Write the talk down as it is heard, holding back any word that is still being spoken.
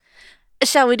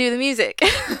Shall we do the music?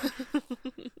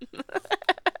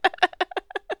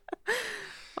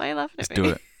 Why are you laughing Let's at me?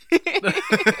 do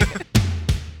it.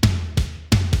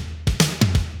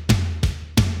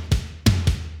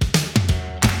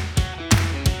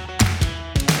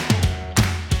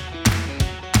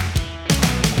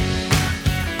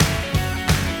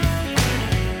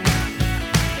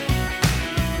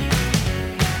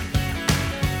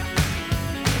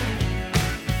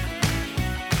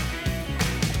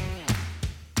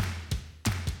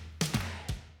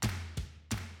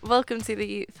 Welcome to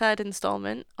the third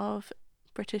instalment of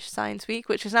British Science Week,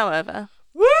 which is now over.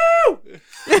 Woo!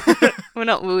 We're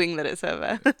not wooing that it's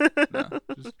over. No,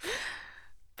 just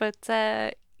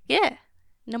But yeah,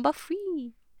 number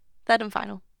 3, third and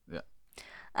final. Yeah.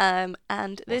 And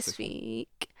What's this this one?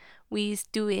 week we's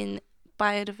doing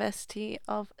biodiversity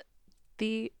of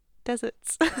the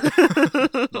deserts.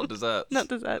 not desserts. Not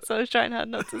deserts. I was trying hard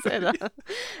not to say that.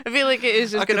 I feel like it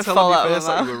is just I gonna could tell fall on out your of face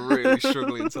my like mouth. you were really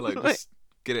struggling to like just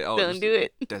get it out. Don't just do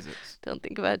it. Deserts. Don't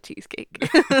think about cheesecake.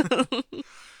 I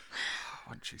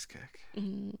want cheesecake.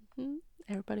 Mhm.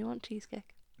 Everybody wants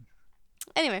cheesecake.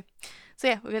 Anyway, so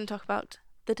yeah, we're going to talk about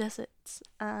the deserts,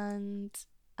 and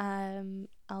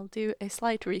I'll do a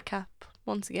slight recap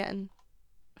once again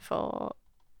for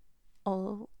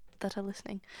all that are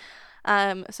listening.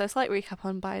 So a slight recap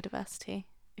on biodiversity.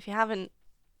 If you haven't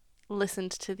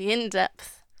listened to the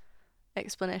in-depth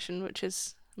explanation, which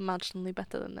is marginally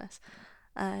better than this,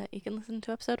 you can listen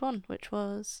to episode 1, which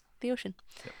was the ocean.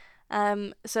 Yep.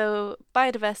 So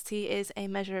biodiversity is a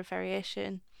measure of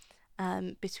variation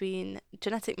between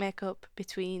genetic makeup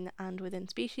between and within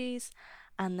species,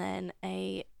 and then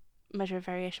a measure of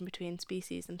variation between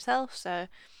species themselves, so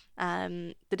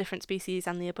the different species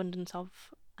and the abundance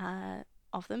of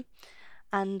them,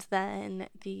 and then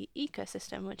the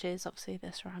ecosystem, which is obviously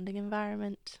the surrounding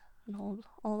environment and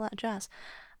all that jazz,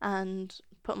 and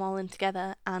put them all in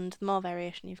together, and the more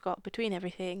variation you've got between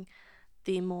everything,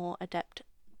 the more adept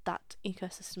that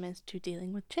ecosystem is to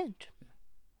dealing with change.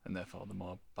 And therefore the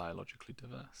more biologically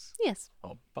diverse. Yes.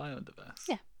 Or biodiverse.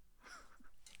 Yeah.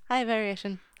 High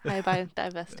variation, high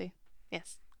biodiversity.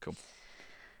 Yes. Cool.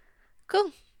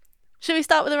 Should we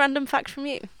start with a random fact from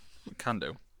you? We can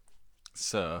do.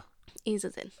 So Ease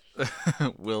us in.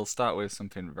 we'll start with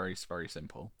something very, very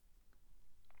simple.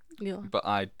 Go on. But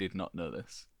I did not know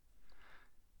this.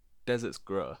 Deserts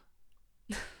grow.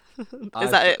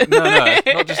 Is that it? No,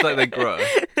 not just like they grow,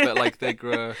 but like they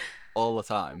grow all the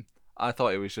time. I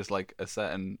thought it was just like a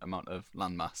certain amount of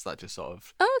landmass that just sort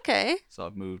Okay.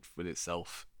 of moved with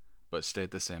itself, but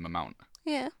stayed the same amount.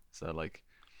 Yeah. So like,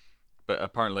 but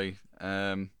apparently,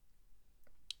 the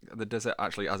desert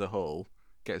actually as a whole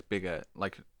gets bigger.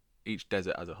 Like each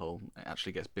desert as a whole, it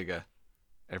actually gets bigger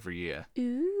every year.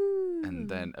 Ooh. And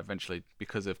then eventually,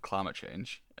 because of climate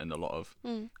change and a lot of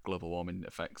global warming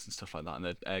effects and stuff like that, and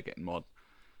the air getting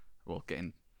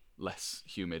less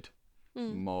humid,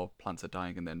 more plants are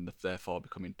dying, and then therefore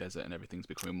becoming desert, and everything's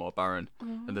becoming more barren,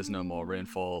 and there's no more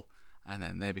rainfall, and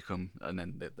then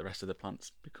the rest of the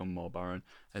plants become more barren,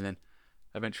 and then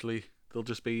eventually there'll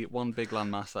just be one big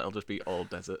landmass that'll just be all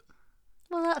desert.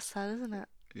 Well, that's sad, isn't it?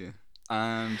 Yeah.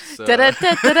 And so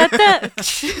Da-da-da-da-da-da.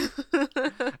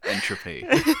 entropy.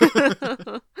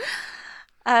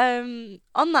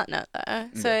 On that note, though,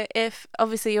 so if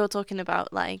obviously you're talking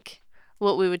about like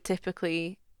what we would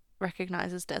typically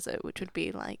recognize as desert, which would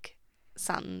be like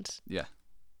sand, Yeah.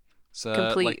 So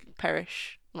complete like,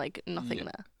 perish, like nothing yeah.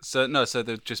 there. So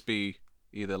there'd just be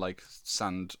either like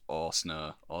sand or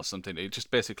snow or something. It just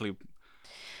basically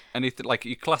anything, like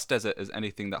you class desert as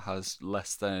anything that has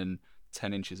less than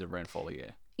 10 inches of rainfall a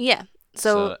year. Yeah.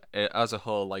 So as a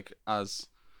whole, like as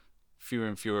fewer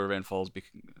and fewer rainfalls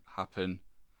happen,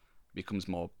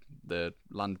 the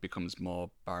land becomes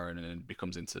more barren, and it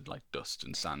becomes into like dust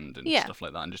and sand and stuff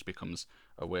like that, and just becomes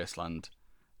a wasteland.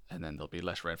 And then there'll be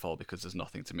less rainfall because there's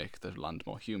nothing to make the land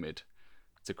more humid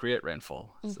to create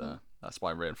rainfall. So that's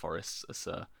why rainforests are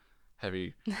so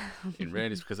heavy in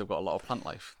rain, is because they've got a lot of plant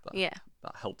life that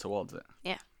help towards it.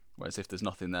 Yeah. Whereas if there's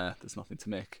nothing there, there's nothing to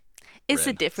make. It's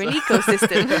rain. a different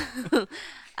ecosystem.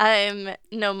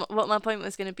 No, what my point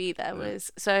was going to be there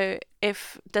was, so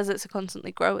if deserts are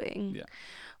constantly growing,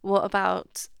 what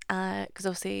about, because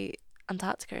obviously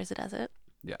Antarctica is a desert.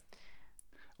 Yeah.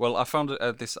 Well, I found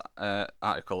this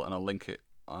article, and I'll link it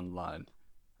online.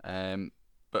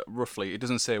 But roughly, it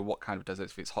doesn't say what kind of desert,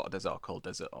 if it's hot desert or cold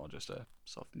desert or just a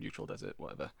sort of neutral desert,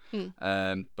 whatever.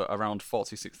 But around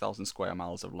 46,000 square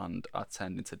miles of land are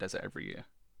turned into desert every year.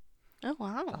 Oh,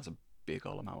 wow. That's a big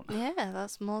old amount. Yeah,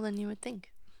 that's more than you would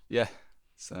think. Yeah.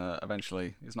 So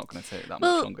eventually, it's not going to take that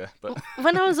much longer. But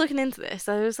when I was looking into this,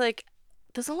 I was like,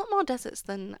 there's a lot more deserts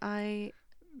than I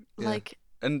like.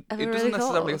 And ever it doesn't really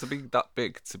necessarily thought have to be that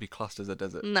big to be classed as a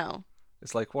desert. No.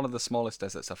 It's like one of the smallest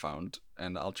deserts I found,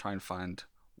 and I'll try and find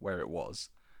where it was.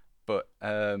 But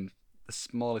the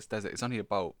smallest desert is only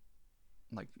about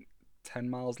like 10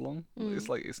 miles long. It's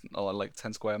like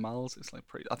 10 square miles. It's like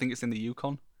pretty. I think it's in the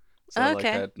Yukon, so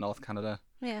Okay. like North Canada.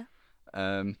 Yeah.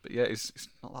 But yeah, it's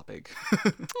not that big.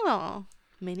 Oh,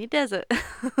 mini desert.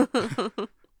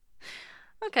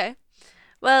 Okay.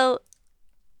 Well.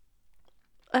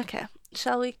 Okay.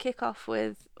 Shall we kick off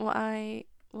with what I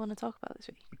want to talk about this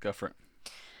week? Go for it.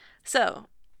 So,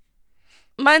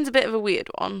 mine's a bit of a weird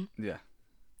one. Yeah.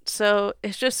 So,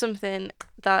 it's just something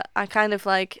that I kind of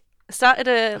like started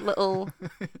a little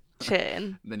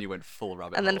chain. Then you went full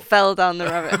rabbit and hole. then fell down the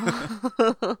rabbit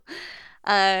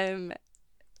hole.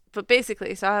 But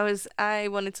basically, so I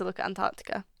wanted to look at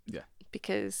Antarctica. Yeah.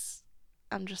 Because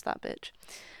I'm just that bitch.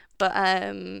 But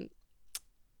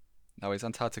now, is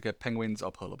Antarctica penguins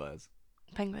or polar bears?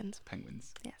 Penguins.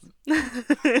 Penguins. Yes.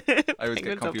 I always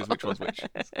get confused which one's which.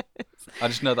 I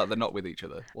just know that they're not with each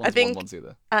other. One's think- one, one's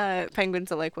the other.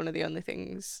 Penguins are like one of the only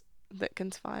things that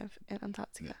can survive in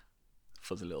Antarctica. Yeah.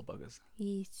 Fuzzy little buggers.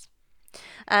 Yes.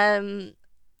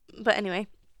 But anyway,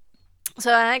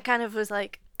 so I kind of was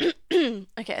like,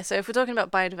 okay, so if we're talking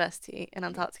about biodiversity in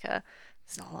Antarctica,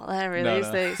 there's not a lot there really, is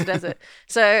there? It's a desert.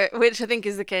 So, which I think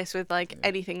is the case with like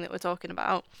anything that we're talking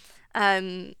about.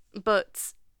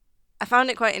 But I found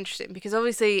it quite interesting because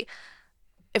obviously,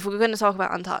 if we're going to talk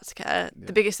about Antarctica,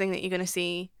 the biggest thing that you're going to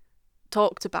see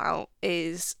talked about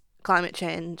is climate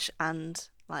change and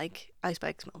like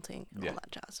icebergs melting and all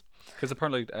that jazz. Because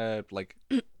apparently,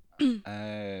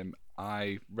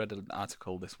 I read an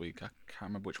article this week. I can't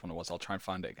remember which one it was. I'll try and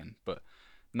find it again. But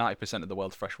 90% of the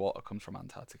world's fresh water comes from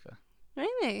Antarctica.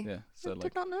 Really? Yeah. So I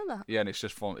did not know that. Yeah, and it's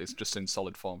just in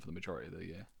solid form for the majority of the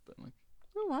year. But like.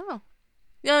 Oh wow.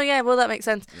 Oh yeah, well that makes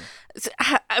sense. Yeah. So,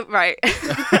 right.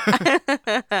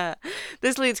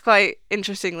 This leads quite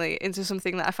interestingly into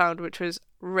something that I found, which was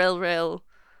real,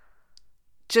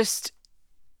 just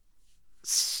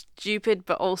stupid,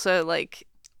 but also like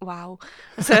wow.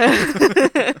 So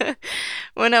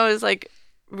when I was like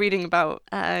reading about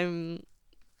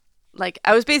like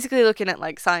I was basically looking at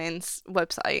like science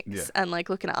websites and like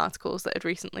looking at articles that had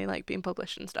recently like been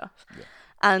published and stuff. Yeah.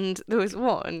 And there was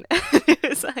one, it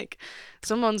was like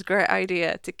someone's great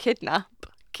idea to kidnap.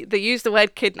 They used the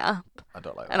word kidnap. I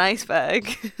don't like an that. iceberg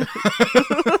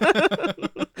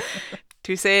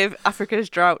to save Africa's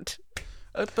drought.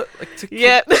 But like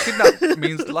kidnap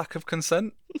means lack of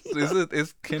consent.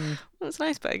 Is kin? Well, it's an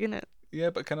iceberg, isn't it? Yeah,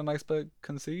 but can an iceberg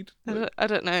concede? I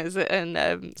don't know. Is it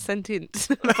an sentient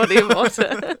body of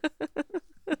water?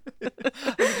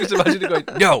 Just imagine it going,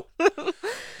 no.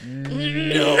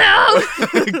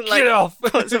 Get Get off!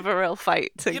 Puts up a real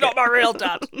fight. You're not my real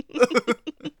dad.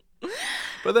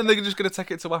 But then they're just going to take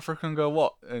it to Africa and go,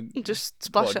 what? And just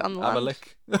splash it on the have land. a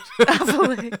lick. Have a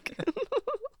lick.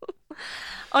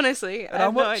 Honestly, I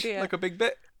have no idea. Like a big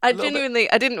bit? I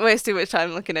didn't waste too much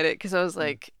time looking at it because I was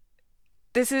like,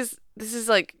 this is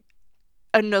like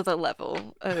another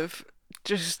level of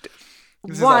just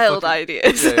wild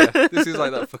ideas. Yeah. This is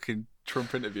like that fucking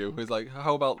Trump interview. He's like,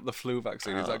 how about the flu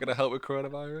vaccine? Is that going to help with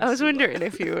coronavirus? I was wondering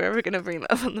if you were ever going to bring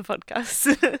that up on the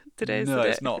podcast. Today's the day.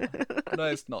 It's not. No,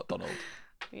 it's not, Donald.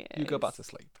 Yeah, you go back to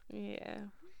sleep. Yeah.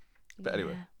 But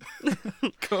anyway,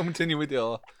 continue with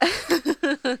your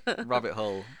rabbit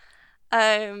hole.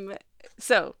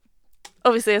 So,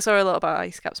 obviously I saw a lot about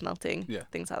ice caps melting, Yeah.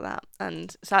 things like that,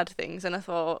 and sad things, and I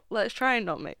thought, let's try and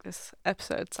not make this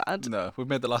episode sad. No, we've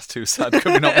made the last two sad.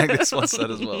 Can we not make this one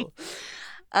sad as well?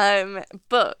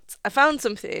 But I found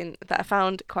something that I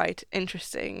found quite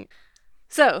interesting.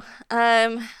 So,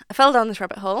 I fell down this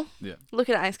rabbit hole,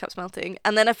 looking at ice caps melting,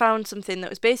 and then I found something that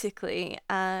was basically,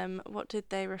 what did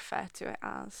they refer to it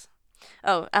as?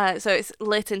 So it's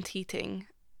latent heating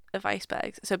of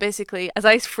icebergs. So basically, as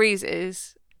ice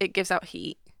freezes, it gives out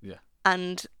heat. Yeah.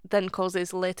 And then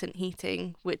causes latent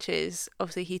heating, which is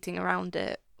obviously heating around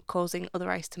it, causing other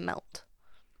ice to melt.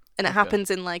 And it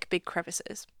happens in like big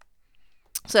crevices.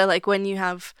 So like when you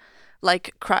have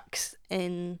like cracks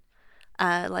in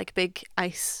like big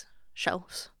ice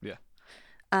shelves. Yeah.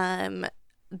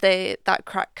 That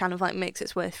crack kind of like makes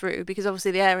its way through because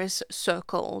obviously the air is so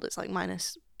cold. It's like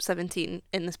 -17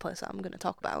 in this place that I'm going to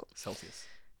talk about. Celsius.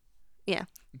 Yeah,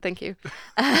 thank you.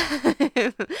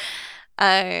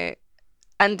 And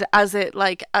as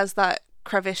that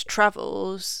crevice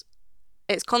travels,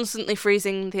 it's constantly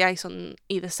freezing the ice on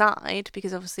either side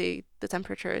because obviously the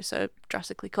temperature is so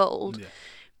drastically cold. Yeah.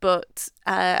 But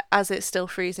as it's still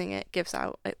freezing, it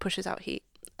pushes out heat.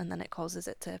 and then it causes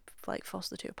it to like force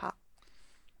the two apart.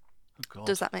 Oh, God.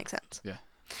 Does that make sense? Yeah.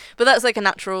 But that's like a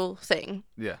natural thing.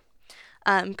 Yeah.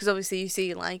 Because obviously you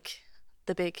see like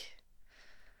the big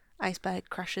iceberg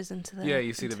crashes into the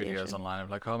you see the videos ocean. online of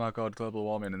like, oh my God, global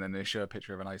warming, and then they show a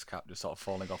picture of an ice cap just sort of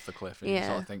falling off the cliff, and you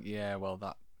sort of think, yeah, well,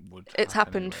 that would it's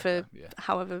happen happened anyway, for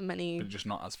however many, but just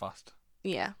not as fast.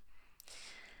 Yeah.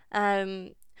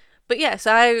 But yeah,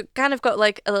 so I kind of got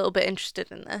like a little bit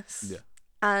interested in this. Yeah.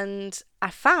 And I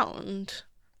found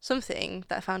something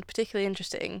that I found particularly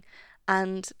interesting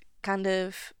and kind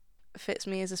of fits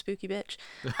me as a spooky bitch.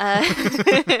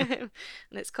 And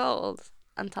it's called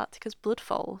Antarctica's Blood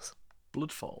Falls.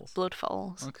 Blood Falls? Blood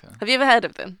Falls. Okay. Have you ever heard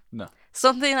of them? No.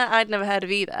 Something that I'd never heard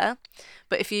of either.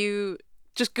 But if you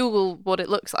just Google what it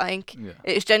looks like,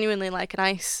 it's genuinely like an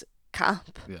ice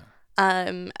cap. Yeah.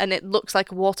 And it looks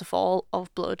like a waterfall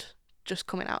of blood just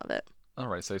coming out of it.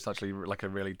 Alright, so it's actually like a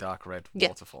really dark red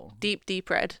waterfall. Deep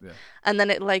red. Yeah. And then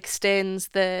it like stains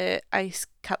the ice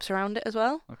caps around it as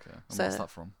well. Okay. And what's that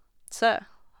from? So,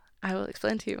 I will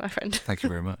explain to you, my friend. Thank you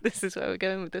very much. This is where we're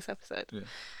going with this episode. Yeah.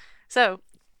 So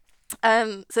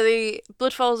the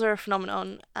blood falls are a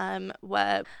phenomenon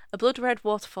where a blood red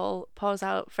waterfall pours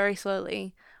out very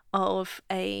slowly of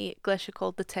a glacier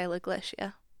called the Taylor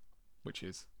Glacier. Which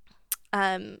is?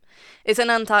 It's in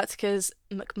Antarctica's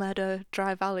McMurdo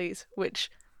Dry Valleys, which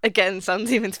again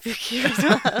sounds even spookier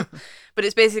as well. But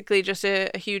it's basically just a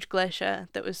huge glacier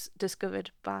that was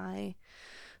discovered by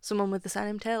someone with the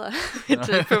surname Taylor, which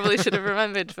I probably should have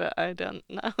remembered, but I don't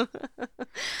know.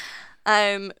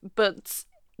 But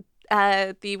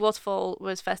the waterfall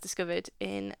was first discovered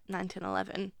in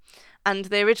 1911, and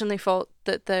they originally thought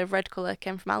that the red colour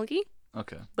came from algae.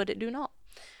 Okay. But it do not.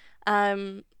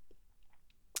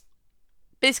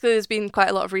 Basically, there's been quite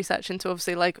a lot of research into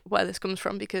obviously like where this comes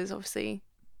from, because obviously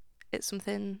it's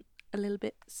something a little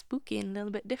bit spooky and a little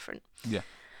bit different. Yeah.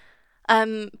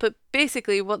 But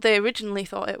basically, what they originally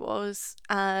thought it was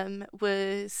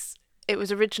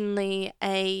originally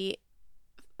a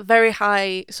very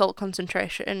high salt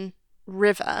concentration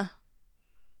river.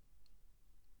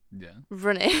 Yeah.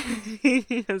 Running.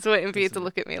 I was waiting for you to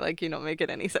look at me like you're not making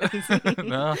any sense.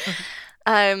 No.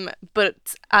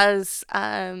 But as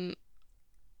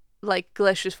like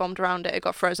glaciers formed around it, it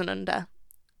got frozen under,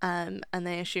 and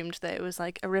they assumed that it was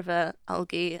like a river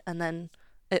algae and then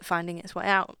it finding its way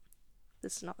out.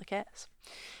 This is not the case.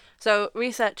 So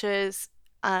researchers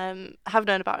have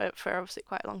known about it for obviously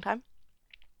quite a long time,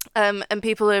 and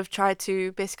people have tried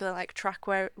to basically like track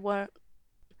where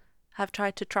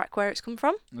it's come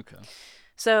from. Okay.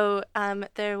 So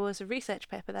there was a research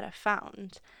paper that I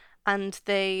found, and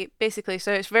they basically,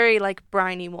 so it's very like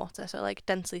briny water, so like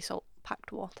densely salt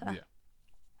packed water.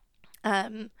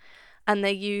 Yeah. And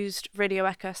they used radio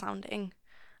echo sounding,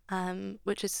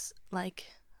 which is like,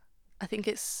 I think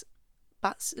it's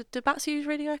bats. Do bats use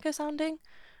radio echo sounding,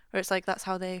 or it's like that's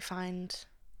how they find?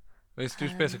 It's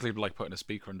just basically like putting a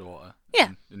speaker underwater. Yeah.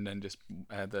 And then just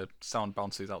the sound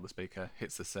bounces out the speaker,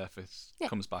 hits the surface,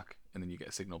 comes back, and then you get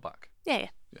a signal back. Yeah.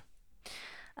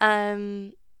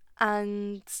 And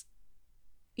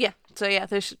yeah, so yeah,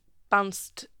 there's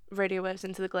bounced radio waves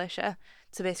into the glacier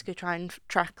to basically try and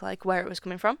track like where it was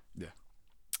coming from. Yeah.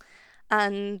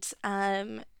 And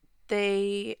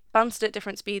they bounced at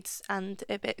different speeds, and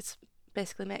it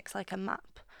basically makes like a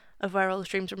map of where all the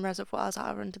streams and reservoirs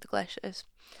are under the glaciers.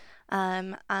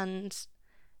 And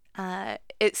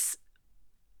it's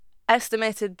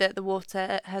estimated that the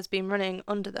water has been running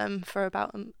under them for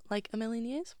about like a million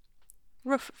years.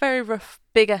 Very rough,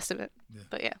 big estimate. Yeah.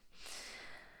 But yeah.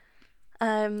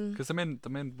 Because the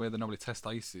main way they normally test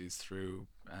ice is through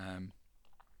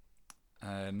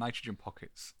nitrogen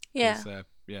pockets. Yeah.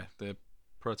 The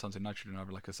protons in nitrogen have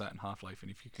like a certain half-life, and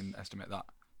if you can estimate that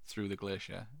through the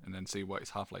glacier and then see what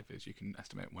its half-life is, you can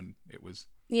estimate when it was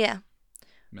made.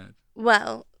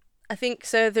 Well, I think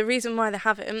so. The reason why they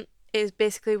haven't is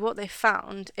basically what they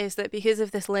found is that because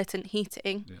of this latent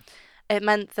heating, it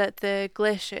meant that the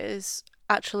glaciers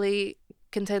actually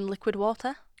contain liquid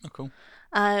water. Oh, cool.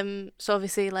 So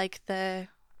obviously, like the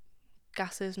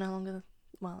gas is no longer,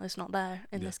 well, it's not there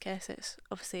in this case. It's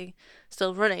obviously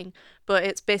still running, but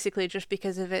it's basically just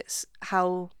because of its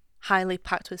how highly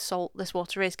packed with salt this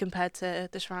water is compared to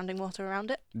the surrounding water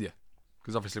around it. Yeah,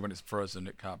 because obviously when it's frozen,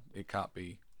 it can't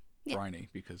be briny,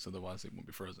 because otherwise it won't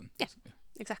be frozen. Yeah,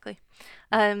 exactly.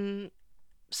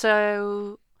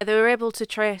 So they were able to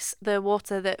trace the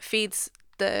water that feeds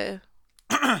the.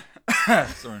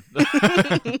 Sorry.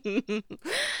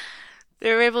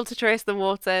 They were able to trace the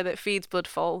water that feeds Blood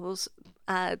Falls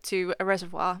to a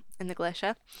reservoir in the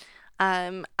glacier,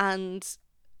 and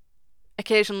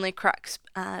occasionally cracks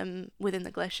within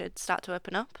the glacier start to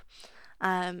open up,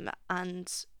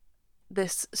 and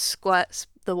this squirts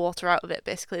the water out of it,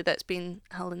 basically, that's been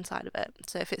held inside of it.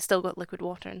 So if it's still got liquid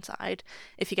water inside,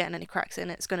 if you're getting any cracks in,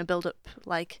 it's going to build up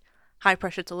like high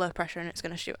pressure to low pressure, and it's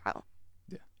going to shoot out.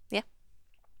 Yeah.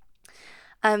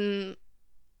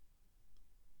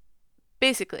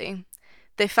 Basically,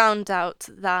 they found out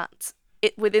that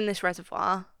within this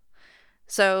reservoir,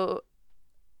 so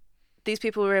these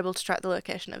people were able to track the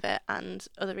location of it, and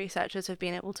other researchers have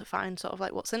been able to find sort of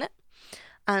like what's in it.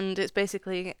 And it's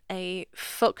basically a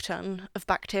fuck ton of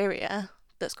bacteria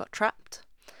that's got trapped.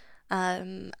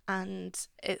 And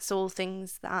it's all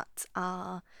things that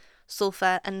are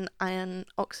sulfur and iron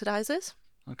oxidizers.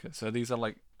 Okay, so these are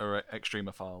like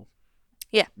extremophile.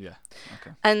 Yeah. Yeah,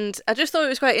 okay. And I just thought it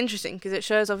was quite interesting because it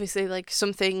shows obviously like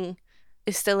something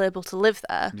is still able to live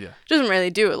there. Yeah. It doesn't really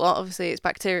do a lot. Obviously, it's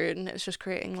bacteria and it's just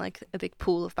creating like a big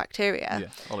pool of bacteria. Yeah,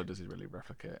 all it does is really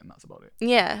replicate and that's about it.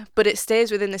 Yeah, but it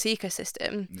stays within this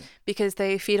ecosystem because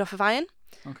they feed off of iron.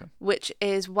 Okay. Which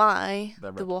is why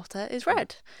the water is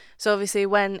red. So obviously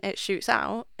when it shoots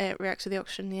out, it reacts with the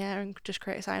oxygen in the air and just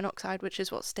creates iron oxide, which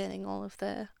is what's staining all of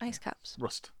the ice caps.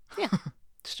 Rust. Yeah,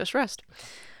 it's just rust.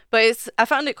 But I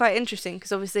found it quite interesting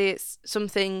because obviously it's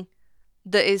something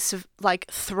that is like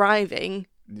thriving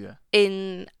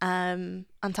in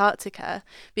Antarctica,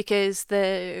 because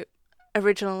the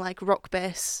original like rock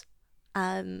base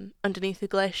underneath the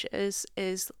glaciers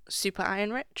is super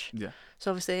iron rich. Yeah.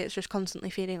 So obviously it's just constantly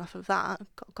feeding off of that,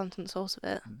 got a constant source of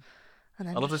it. And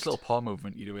then I love this little paw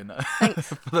movement you're doing there. Thanks.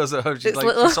 For those at home, she's like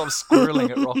just sort of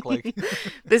squirreling at rock like.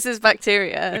 This is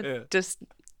bacteria just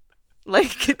like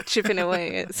chipping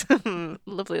away. It's a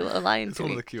lovely little line. It's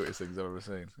one of the cutest things I've ever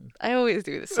seen. I always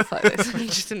do this stuff like this. I'm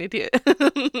just an idiot.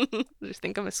 I just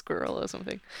think I'm a squirrel or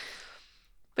something.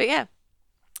 But yeah.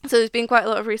 So there's been quite a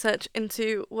lot of research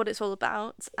into what it's all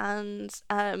about, and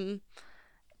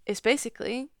it's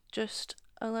basically just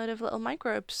a load of little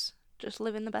microbes just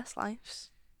living the best lives,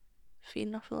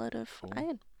 feeding off a load of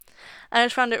iron. And I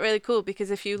just found it really cool because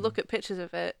if you look at pictures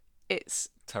of it, it's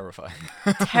terrifying,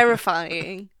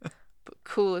 but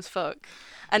cool as fuck.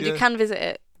 And you can visit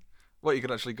it. Well, you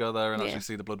can actually go there and actually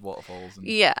see the blood waterfalls. And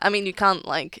yeah, I mean, you can't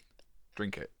like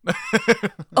drink it.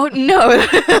 Oh no,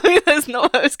 that's not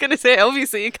what I was gonna say.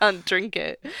 Obviously, you can't drink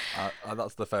it.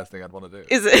 That's the first thing I'd want to do.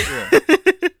 Is it? Yeah.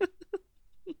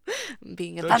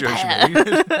 Being a Don't vampire.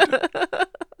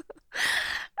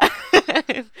 Judge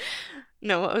me.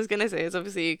 No, what I was gonna say is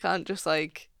obviously you can't just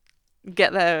like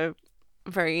get there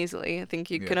very easily. I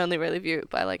think you can only really view it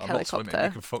by like helicopter. Not swimming.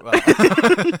 You can fuck that.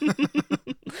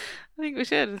 I think we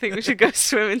should. I think we should go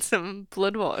swim in some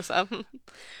blood water, Sam.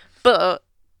 But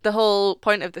the whole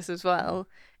point of this as well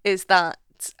is that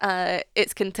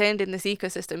it's contained in this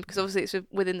ecosystem because obviously it's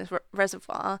within this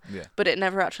reservoir, but it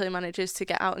never actually manages to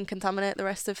get out and contaminate the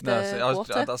rest of the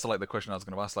water. That's like the question I was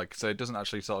going to ask. Like, so it doesn't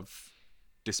actually sort of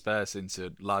disperse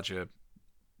into larger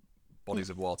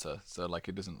bodies of water. So like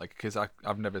it doesn't like, because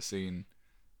I've never seen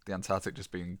the Antarctic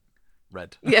just being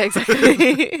red. Yeah,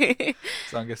 exactly.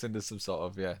 So I'm guessing there's some sort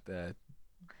of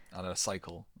a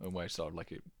cycle in which sort of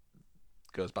like it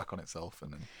goes back on itself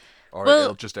and then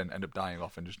it'll just end up dying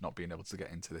off and just not being able to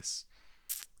get into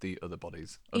the other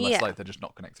bodies unless like they're just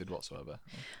not connected whatsoever.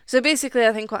 So basically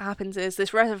I think what happens is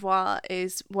this reservoir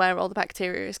is where all the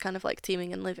bacteria is kind of like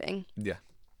teeming and living. Yeah.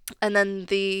 And then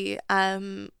the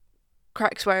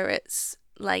cracks where it's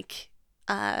like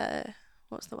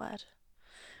what's the word?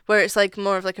 Where it's like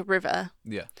more of like a river.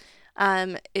 Yeah.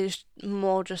 Is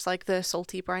more just like the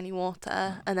salty briny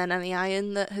water and then any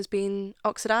iron that has been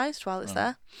oxidized while it's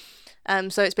there.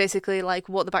 So it's basically like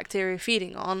what the bacteria are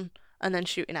feeding on and then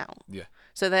shooting out. Yeah.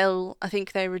 So I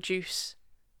think they reduce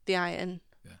the iron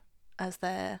as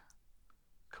they're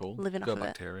living off of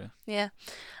bacteria. it. Yeah.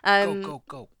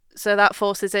 Go. So that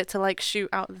forces it to like shoot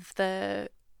out of the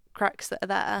cracks that are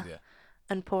there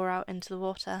and pour out into the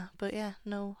water. But yeah,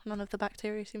 none of the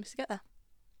bacteria seems to get there.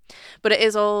 But it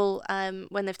is all,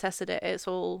 when they've tested it, it's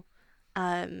all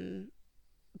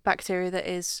bacteria that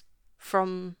is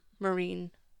from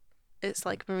marine. It's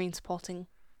like marine supporting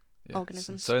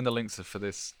organisms. So in the links for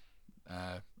this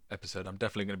episode, I'm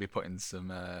definitely going to be putting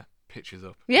some pictures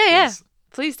up. Yeah.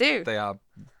 Please do. They are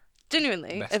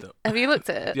genuinely messed up. Have you looked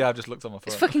at it? Yeah, I've just looked on my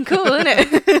phone. It's fucking cool, isn't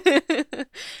it?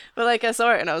 But like I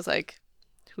saw it and I was like,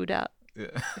 who dat?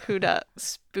 Yeah. Who dat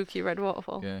spooky red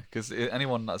waterfall? Yeah, because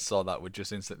anyone that saw that would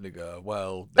just instantly go,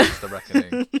 well, there's the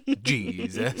reckoning.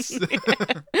 Jesus.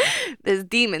 There's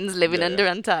demons living under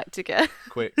Antarctica.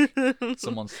 Quick.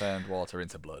 Someone's turned water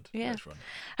into blood. Yeah. Let's run.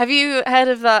 Have you heard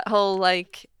of that whole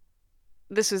like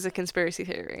this was a conspiracy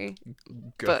theory,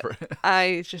 Go but for it.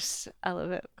 I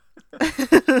love it.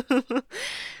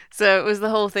 So it was the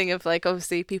whole thing of like,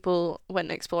 obviously people went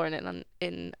exploring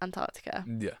in Antarctica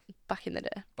Yeah, back in the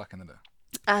day, back in the day.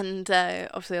 and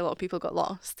obviously a lot of people got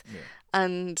lost, Yeah.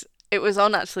 and it was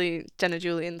on actually Jenna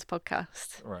Julian's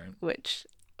podcast, Right. which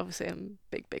obviously I'm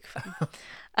big fan.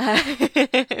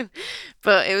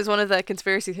 But it was one of their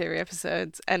conspiracy theory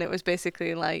episodes, and it was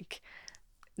basically like,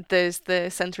 there's the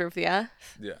center of the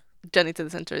earth. Yeah. Journey to the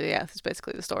Center of the Earth is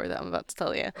basically the story that I'm about to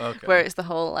tell you, Okay. where it's the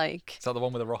whole like, Is that the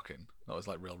one with the rocking? That was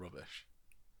like real rubbish.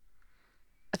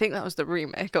 I think that was the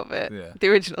remake of it. Yeah. The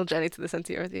original Journey to the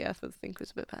Center of the Earth, I think,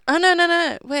 was a bit better. Oh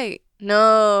no, wait,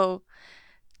 no.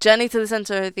 Journey to the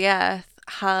Center of the Earth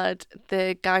had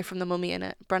the guy from The Mummy in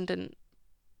it, Brendan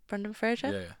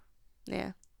Fraser. Yeah.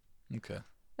 Yeah, Okay.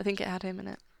 I think it had him in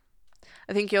it.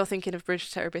 I think you're thinking of Bridge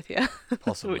to Terabithia,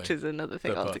 Possibly. which is another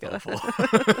thing They're both altogether.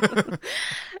 awful.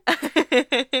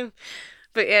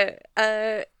 But yeah,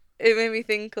 it made me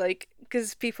think, like,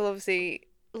 because people obviously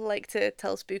like to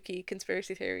tell spooky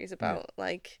conspiracy theories about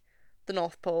like the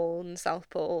North Pole and South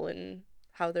Pole and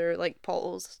how they're like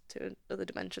portals to other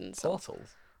dimensions. Portals?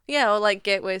 Yeah, or like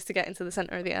gateways to get into the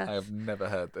center of the earth. I have never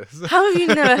heard this. How have you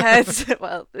never heard?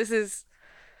 Well, this is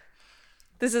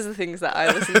the things that I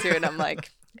listen to, and I'm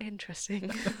like,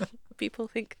 interesting. People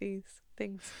think these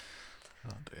things.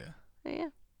 Oh dear. Yeah.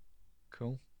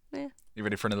 Cool. Yeah. You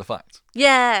ready for another fact?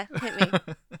 Yeah, hit me.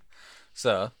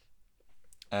 So,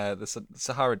 the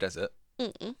Sahara Desert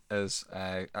Mm-mm. has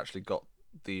actually got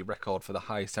the record for the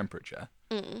highest temperature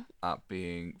at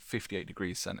being 58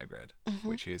 degrees centigrade,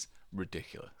 which is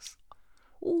ridiculous.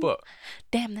 Ooh, But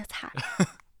damn, that's hot.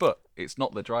 but it's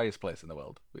not the driest place in the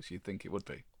world, which you'd think it would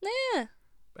be. Yeah.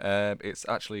 It's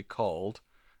actually called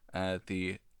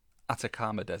the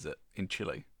Atacama Desert in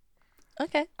Chile,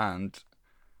 Okay. and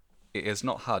it has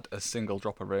not had a single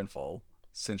drop of rainfall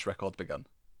since records began.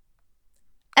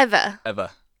 Ever.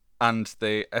 Ever. And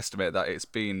they estimate that it's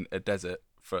been a desert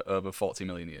for over 40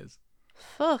 million years.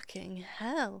 Fucking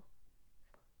hell.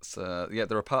 So, yeah,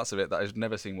 there are parts of it that has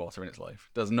never seen water in its life.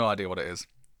 There's no idea what it is.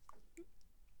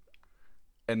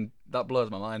 And that blows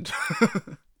my mind.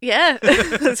 Yeah,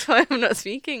 that's why I'm not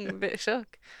speaking. A bit of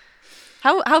shock.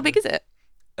 How big is it?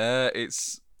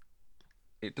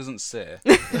 It doesn't say.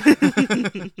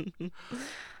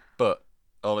 But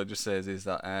all it just says is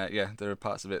that, there are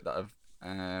parts of it that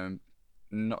have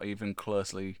not even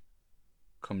closely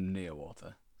come near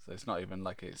water. So it's not even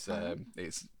like it's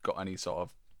got any sort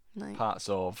of Like, parts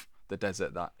of the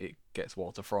desert that it gets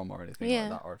water from or anything Yeah. like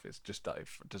that, or if it's just that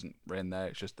if it doesn't rain there,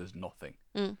 it's just there's nothing.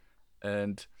 Mm.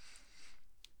 And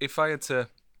if I had to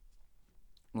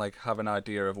like have an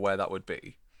idea of where that would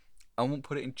be, I won't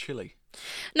put it in Chile.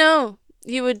 no,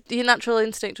 your natural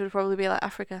instinct would probably be like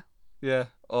Africa. Yeah,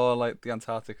 or like the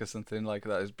Antarctic or something like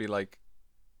that. It'd be like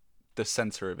the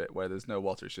center of it where there's no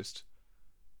water. It's just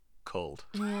cold.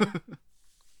 Yeah.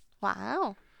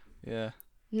 Wow. Yeah.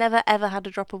 Never ever had a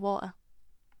drop of water.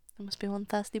 There must be one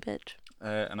thirsty bitch.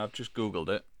 And I've just Googled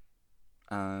it,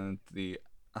 and the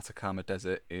Atacama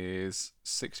Desert is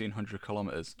 1,600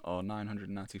 kilometers or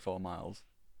 994 miles.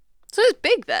 So it's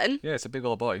big then. Yeah, it's a big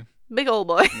old boy. Big old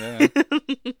boy. Yeah.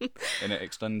 And it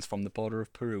extends from the border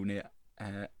of Peru near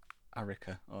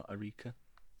Arica or Arica.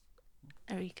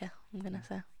 Arica, I'm gonna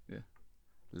say. Yeah.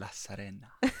 La Serena.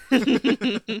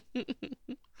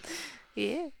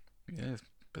 Yeah. Yeah, it's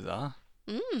bizarre.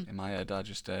 Mm. In my head, I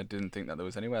just didn't think that there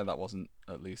was anywhere that wasn't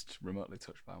at least remotely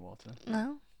touched by water.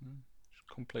 No.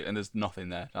 Complete, and there's nothing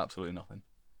there. Absolutely nothing.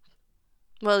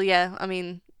 Well, yeah. I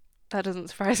mean, that doesn't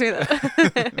surprise me.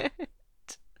 That.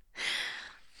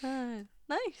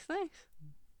 Nice.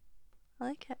 I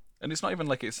like it. And it's not even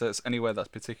like it's anywhere that's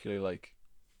particularly like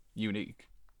unique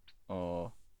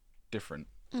or different.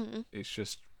 Mm. It's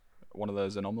just one of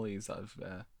those anomalies that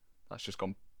have that's just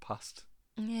gone past.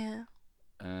 Yeah.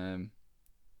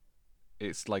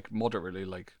 It's like moderately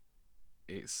like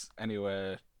it's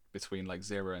anywhere between like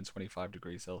 0 and 25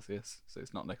 degrees Celsius, so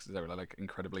it's not necessarily like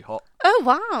incredibly hot. Oh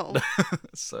wow.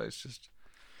 So it's just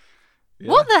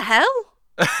What the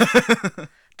hell?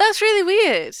 That's really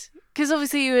weird. Because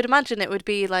obviously you would imagine it would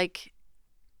be like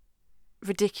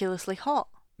ridiculously hot.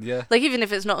 Yeah. Like even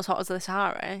if it's not as hot as the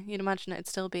Sahara, you'd imagine it'd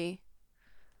still be.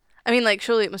 I mean, like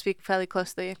surely it must be fairly close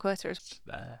to the equator. It's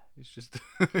there. It's just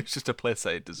it's just a place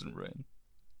that it doesn't rain.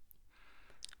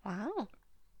 Wow.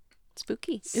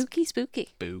 Spooky. Spooky.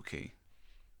 Spooky.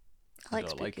 I like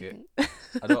don't like spooky it. things.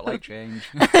 I don't like change.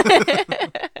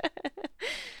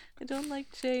 I don't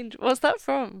like change. What's that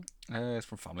from? It's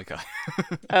from Family Guy.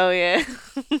 Oh yeah.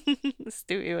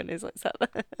 Stewie when he's like sat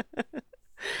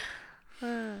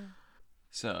there.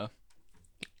 So,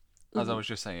 as I was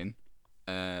just saying,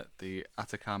 the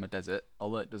Atacama Desert,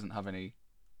 although it doesn't have any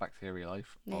bacteria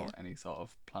life or any sort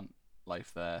of plant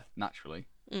life there naturally,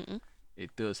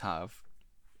 it does have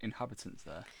inhabitants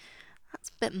there. That's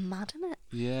a bit mad, isn't it?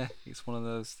 Yeah, it's one of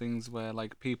those things where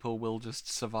like people will just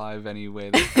survive any way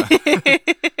they can.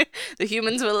 The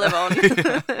humans will live on.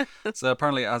 Yeah. So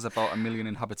apparently it has about 1 million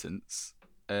inhabitants,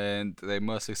 and they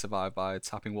mostly survive by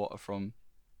tapping water from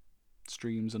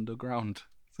streams underground,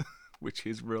 which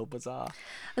is real bizarre.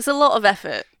 It's a lot of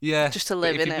effort. Yeah, just to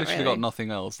live in it. If you've literally really got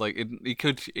nothing else, like it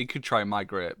could try and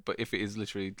migrate, but if it is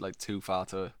literally like too far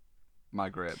to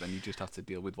migrate, then you just have to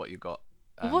deal with what you've got.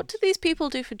 What do these people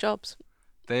do for jobs?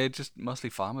 They're just mostly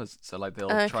farmers, so like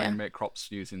they'll try and make crops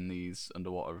using these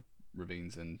underwater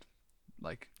ravines and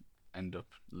like end up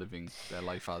living their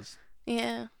life as.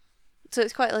 Yeah, so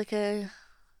it's quite like a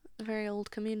very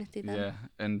old community then. Yeah,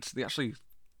 and they actually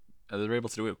they're able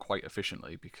to do it quite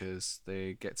efficiently because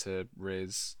they get to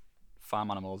raise farm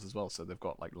animals as well. So they've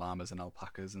got like llamas and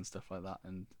alpacas and stuff like that,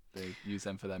 and they use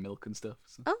them for their milk and stuff.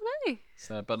 So. Oh, nice.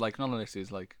 So, but like none of this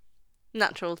is like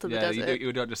natural to the desert.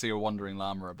 You don't just see a wandering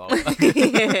llama about.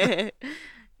 Hey,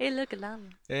 look, a llama.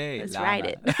 Hey, let's llama.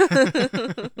 ride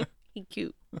it. He's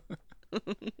cute.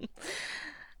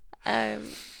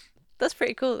 That's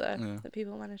pretty cool though, that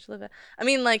people manage to live there. I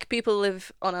mean, like, people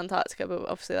live on Antarctica, but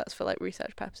obviously that's for like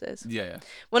research purposes. Yeah.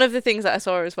 One of the things that I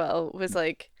saw as well was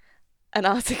like an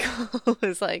article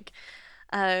was like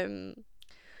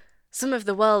some of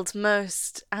the world's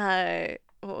most what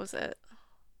was it?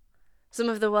 Some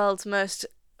of the world's most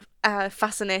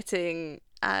fascinating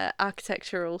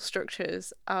architectural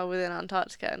structures are within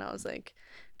Antarctica, and I was like,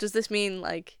 does this mean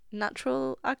like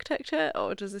natural architecture,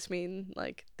 or does this mean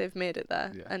like they've made it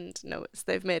there? Yeah. And no,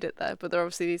 they've made it there, but there are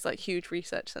obviously these like huge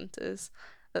research centers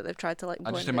that they've tried to like.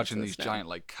 I just imagine these giant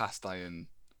like cast iron,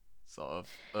 sort of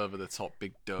over the top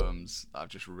big domes that have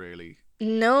just really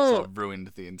sort of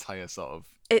ruined the entire sort of.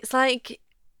 It's like,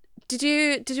 did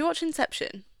you watch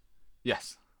Inception?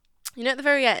 Yes. You know, at the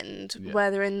very end where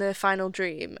they're in the final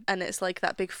dream and it's like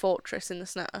that big fortress in the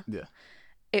snow. Yeah.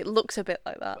 It looks a bit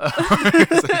like that.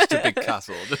 It's like just a big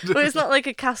castle. Well, it's not like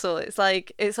a castle. It's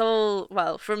like, it's all,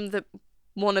 well, from the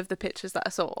one of the pictures that I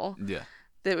saw. Yeah.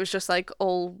 It was just like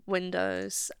all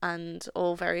windows and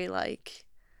all very like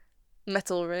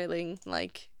metal railing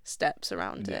like steps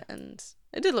around it, and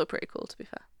it did look pretty cool, to be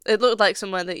fair. It looked like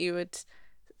somewhere that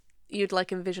you'd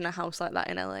like envision a house like that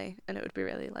in LA, and it would be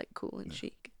really like cool and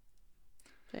chic.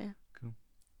 So yeah. Cool.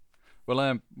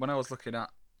 Well, when I was looking at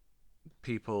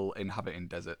people inhabiting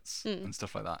deserts and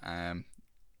stuff like that,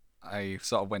 I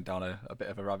sort of went down a bit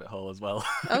of a rabbit hole as well.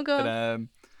 Oh god. And,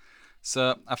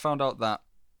 so I found out that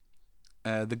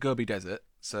the Gobi Desert,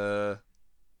 so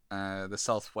the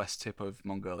southwest tip of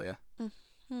Mongolia,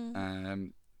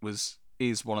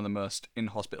 is one of the most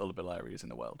inhospitable areas in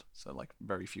the world. So like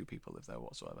very few people live there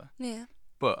whatsoever. Yeah.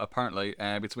 But apparently,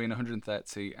 between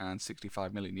 130 and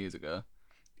 65 million years ago,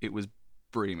 it was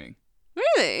breaming.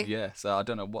 Really? Yeah. So I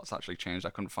don't know what's actually changed. I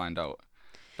couldn't find out.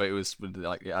 But it was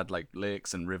like it had like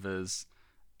lakes and rivers,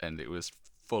 and it was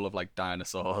full of like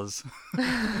dinosaurs.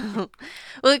 Well,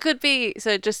 it could be.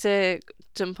 So just to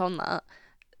jump on that,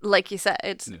 like you said,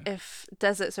 if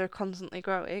deserts are constantly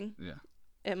growing,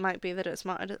 it might be that it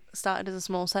started as a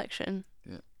small section.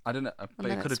 Yeah. I don't know, but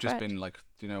it could have just been like,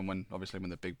 you know, when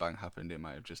the Big Bang happened, it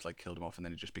might have just like killed them off, and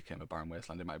then it just became a barren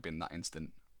wasteland. It might have been that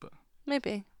instant, but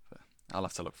maybe. I'll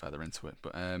have to look further into it.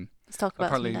 But let's talk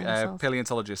about apparently,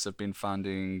 paleontologists have been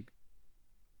finding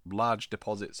large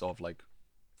deposits of like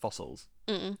fossils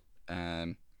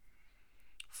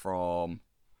from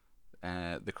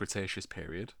the Cretaceous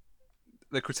period.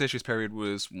 The Cretaceous period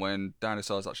was when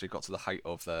dinosaurs actually got to the height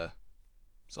of their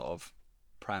sort of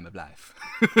prime of life.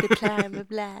 The prime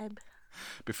of life.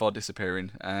 Before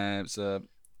disappearing. So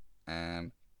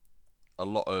a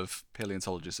lot of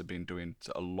paleontologists have been doing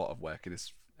a lot of work in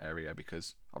this area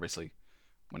because obviously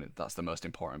that's the most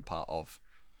important part of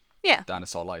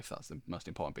dinosaur life. That's the most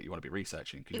important bit you want to be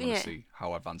researching because you want to see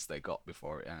how advanced they got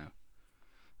before it.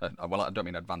 Well, I don't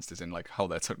mean advanced as in like how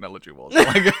their technology was.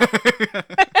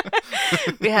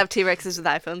 We have T-Rexes with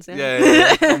iPhones now.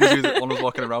 Yeah. One was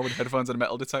walking around with headphones and a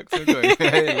metal detector going,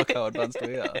 hey, look how advanced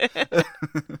we are.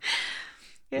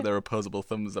 They're opposable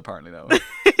thumbs apparently now.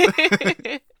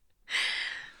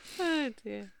 Oh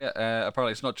dear. Yeah,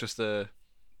 apparently it's not just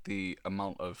the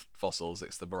amount of fossils,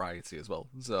 it's the variety as well.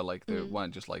 So like there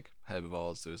weren't just like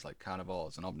herbivores, there was like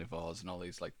carnivores and omnivores and all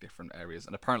these like different areas,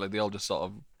 and apparently they all just sort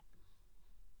of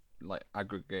like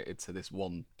aggregated to this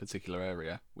one particular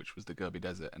area, which was the Gobi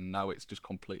Desert, and now it's just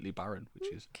completely barren,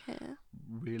 which is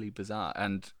really bizarre.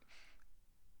 And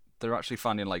they're actually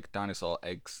finding like dinosaur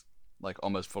eggs like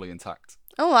almost fully intact.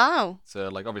 Oh wow! So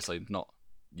like obviously not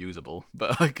usable,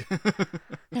 but like.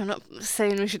 I'm not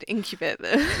saying we should incubate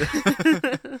them.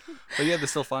 But yeah, they're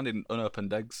still finding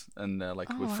unopened eggs and like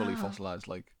Oh, with fully wow. fossilized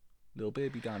like little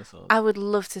baby dinosaurs. I would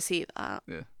love to see that.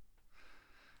 Yeah.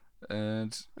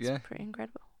 And That's pretty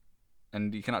incredible.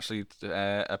 And you can actually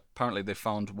apparently they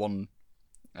found one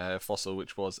fossil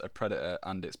which was a predator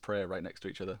and its prey right next to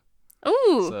each other.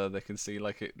 Ooh. So they can see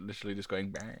like it literally just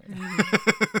going.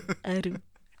 It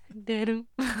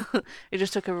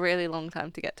just took a really long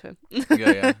time to get to him.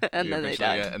 Yeah. And then they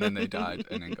died. Yeah, and then they died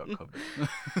and then got covered.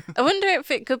 I wonder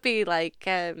if it could be like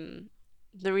the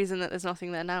reason that there's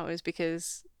nothing there now is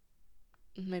because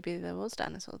maybe there was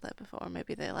dinosaurs there before.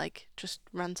 Maybe they like just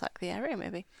ransacked the area.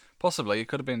 Maybe. Possibly it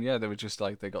could have been. Yeah, they were just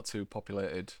like they got too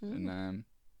populated, and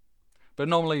but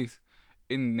normally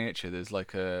in nature there's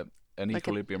like an like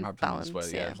equilibrium happens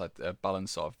where like a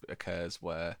balance sort of occurs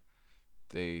where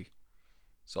they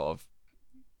sort of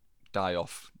die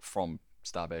off from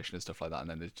starvation and stuff like that, and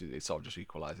then it sort of just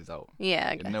equalizes out. Yeah,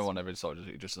 I guess. And no one ever sort of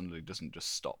just suddenly doesn't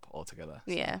just stop altogether.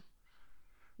 So. Yeah.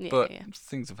 But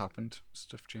things have happened,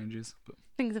 stuff changes. But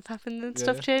things have happened and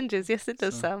stuff changes. Yes, it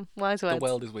does, Sam. Wise words. The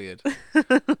world is weird.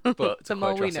 But the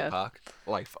more we know. Park,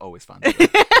 life always finds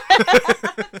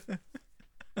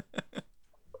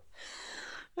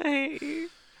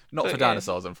Not for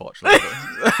dinosaurs, unfortunately.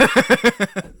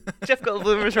 Jeff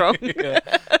Goldblum was wrong. Get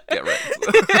wrecked.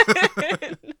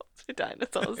 Not for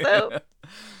dinosaurs, though.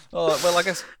 Oh, well, I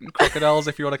guess crocodiles,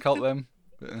 if you want to count them.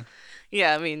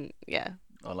 Yeah, I mean, yeah.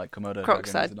 Or like Komodo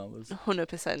Crocs dragons and all those.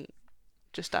 100%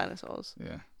 just dinosaurs.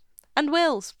 Yeah. And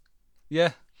whales.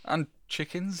 Yeah, and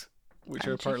chickens, which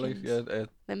are apparently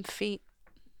them feet.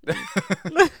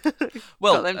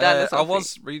 Well, I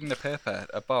was reading a paper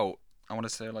about, I want to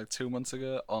say like 2 months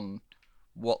ago, on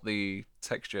what the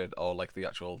texture or like the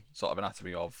actual sort of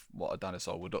anatomy of what a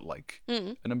dinosaur would look like.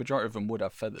 And a majority of them would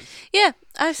have feathers. Yeah,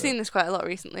 I've seen this quite a lot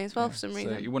recently as well for some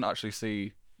reason. So you wouldn't actually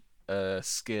see a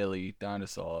scaly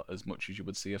dinosaur as much as you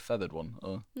would see a feathered one.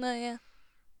 No, yeah.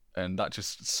 And that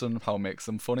just somehow makes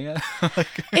them funnier.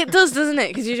 It does, doesn't it?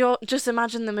 Because you just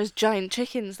imagine them as giant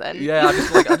chickens then. Yeah, I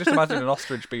just imagine an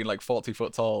ostrich being like 40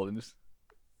 foot tall and just...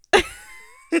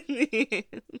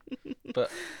 But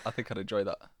I think I'd enjoy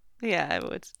that. Yeah, I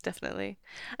would, definitely.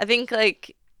 I think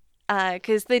like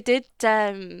because they did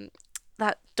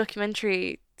that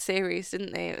documentary series,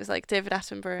 didn't they? It was like David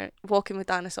Attenborough Walking with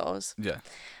Dinosaurs. Yeah.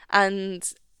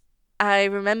 And I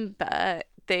remember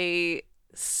they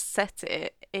set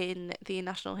it in the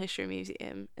National History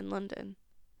Museum in London.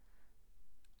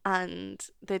 And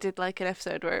they did like an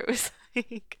episode where it was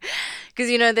like, because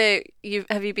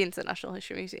have you been to the National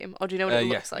History Museum, or do you know what it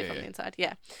looks like on the inside?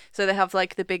 Yeah. So they have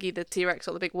like the biggie, the T-Rex,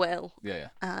 or the big whale. Yeah.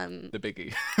 The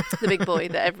biggie. The big boy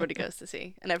that everybody goes to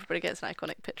see, and everybody gets an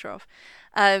iconic picture of.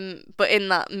 But in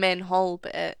that main hall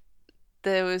bit,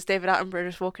 there was David Attenborough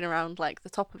just walking around like the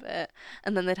top of it,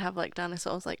 and then they'd have like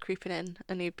dinosaurs like creeping in,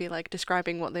 and he'd be like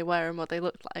describing what they were and what they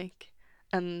looked like.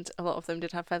 And a lot of them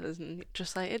did have feathers, and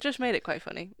just like it just made it quite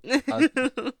funny. I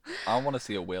want to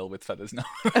see a whale with feathers now.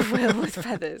 A whale with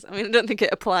feathers. I mean, I don't think it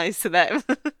applies to them.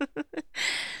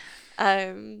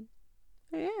 Yeah,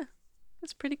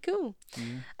 that's pretty cool.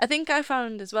 Yeah. I think I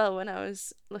found as well when I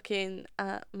was looking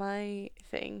at my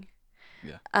thing.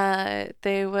 Yeah.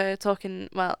 They were talking.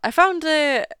 Well, I found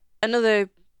another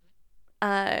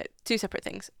 2 separate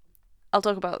things. I'll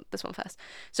talk about this one first.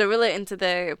 So relating to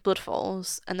the blood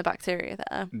falls and the bacteria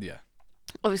there. Yeah.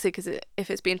 Obviously, because if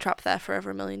it's been trapped there for over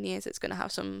 1 million years, it's going to have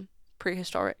some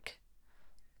prehistoric,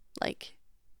 like,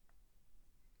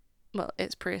 well,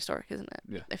 it's prehistoric, isn't it?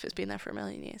 Yeah. If it's been there for 1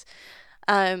 million years.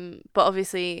 But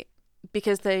obviously,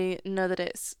 because they know that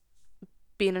it's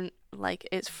been, like,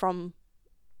 it's from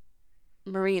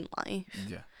marine life.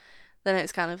 Yeah. Then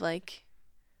it's kind of like,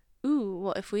 ooh,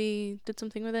 what if we did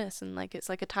something with this? And like it's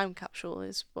like a time capsule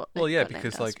is what. Well, yeah,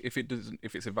 because like if its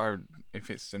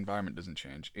environment doesn't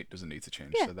change, it doesn't need to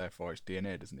change. Yeah. So therefore, its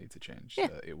DNA doesn't need to change. Yeah.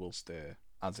 So it will stay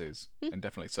as is,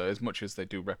 indefinitely. So as much as they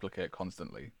do replicate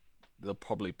constantly, they'll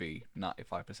probably be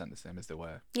 95% the same as they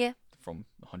were. Yeah. From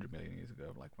 100 million years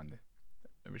ago, like when they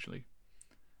originally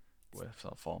were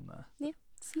sort of formed there. Yeah.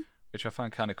 Which I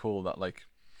find kind of cool that like,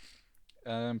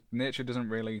 nature doesn't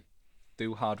really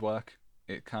do hard work.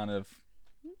 It's kind of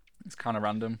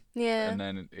random. Yeah. And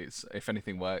then it's, if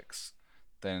anything works,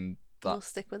 then we'll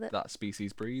stick with it. That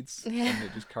species breeds. Yeah. And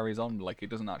it just carries on. Like it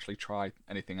doesn't actually try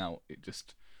anything out. It's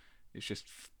just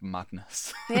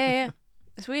madness. Yeah.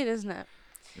 It's weird, isn't it?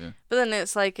 Yeah. But then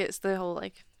it's like it's the whole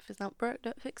like if it's not broke,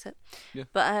 don't fix it. Yeah.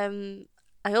 But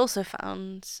I also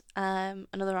found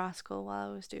another article while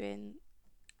I was doing.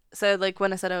 So, like,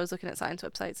 when I said I was looking at science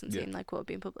websites and seeing like what had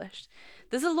been published,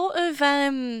 there's a lot of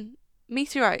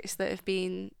meteorites that have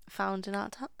been found in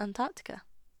Antarctica.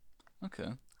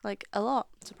 Okay. Like a lot,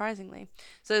 surprisingly.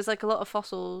 So there's like a lot of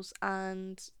fossils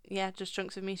and just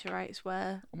chunks of meteorites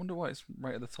where. I wonder why it's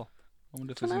right at the top. I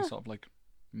wonder if there's any sort of like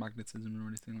magnetism or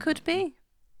anything. Like Could that. be.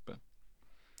 But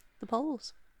the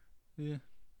poles. Yeah.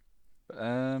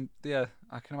 But, yeah,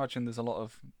 I can imagine there's a lot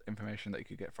of information that you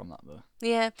could get from that though.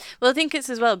 Yeah. Well, I think it's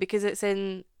as well because it's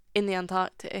in the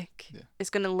Antarctic. Yeah.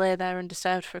 It's going to lay there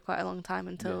undisturbed for quite a long time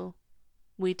until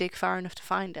we dig far enough to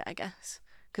find it, I guess.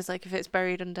 Because, like, if it's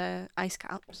buried under ice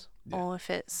caps, or if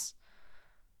it's,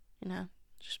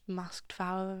 just masked for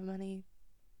however many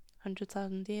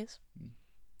 100,000 years,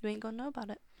 you ain't gonna know about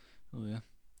it. Oh, yeah.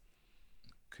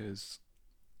 Because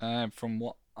from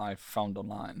what I've found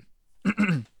online,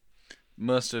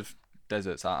 most of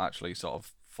deserts are actually sort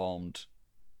of formed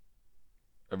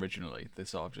originally. They're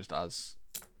sort of just as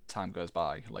time goes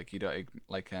by. Like, you don't,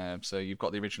 like, so you've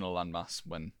got the original landmass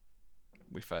when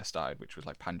we first started, which was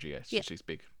like Pangaea. It's just this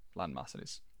big landmass, and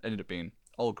it's ended up being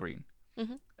all green.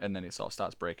 Mm-hmm. And then it sort of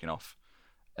starts breaking off,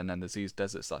 and then there's these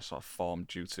deserts that sort of form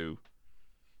due to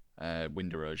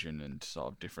wind erosion and sort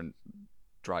of different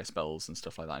dry spells and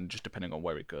stuff like that, and just depending on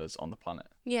where it goes on the planet.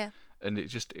 Yeah. And it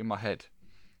just, in my head,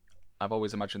 I've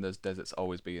always imagined those deserts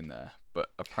always being there,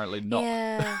 but apparently not.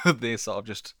 Yeah. They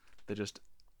just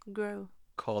grow,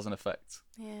 cause and effect.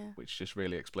 Yeah. Which just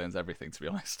really explains everything, to be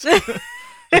honest.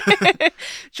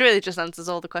 Which really just answers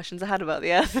all the questions I had about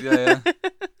the Earth. Yeah.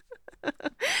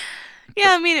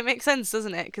 Yeah, I mean, it makes sense,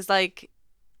 doesn't it? Because, like,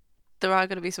 there are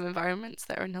going to be some environments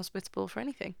that are inhospitable for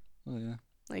anything. Oh, yeah.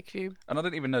 Like, you... And I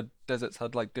didn't even know deserts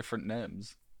had, like, different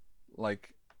names.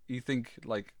 Like, you think,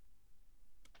 like,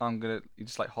 you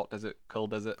just like hot desert,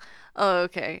 cold desert. Oh,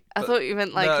 okay. I thought you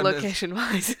meant, like,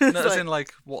 location-wise. No, as in,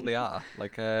 like, what they are.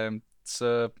 Like,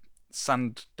 so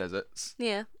sand deserts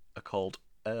are called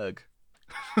erg.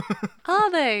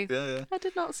 Are they? Yeah. I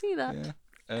did not see that. Yeah.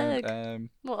 Erg.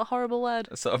 What a horrible word.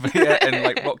 Sort of, yeah, and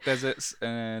like rock deserts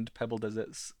and pebble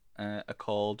deserts are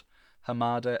called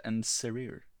Hamada and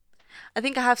Sarir. I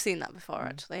think I have seen that before,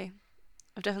 actually.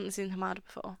 I've definitely seen Hamada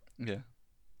before. Yeah.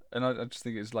 And I just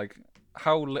think it's like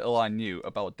how little I knew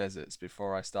about deserts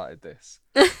before I started this.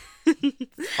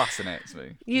 Fascinates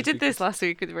me. You did this last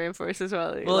week with Rainforest as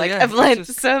well. Well, like, yeah, I've learned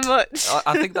so much.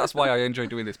 I think that's why I enjoy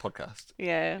doing this podcast.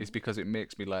 Yeah. It's because it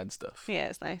makes me learn stuff. Yeah,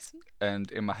 it's nice.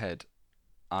 And in my head,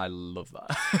 I love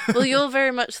that. Well, you're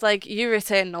very much like, you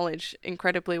retain knowledge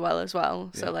incredibly well as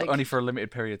well. So like, but only for a limited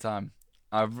period of time.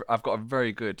 I've got a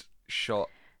very good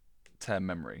short-term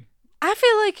memory. I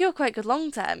feel like you're quite good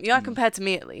long-term. You are compared to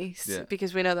me, at least,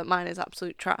 because we know that mine is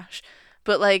absolute trash.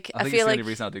 But like, I think feel it's the like only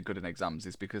reason I did good in exams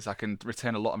is because I can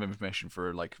retain a lot of information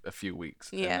for like a few weeks.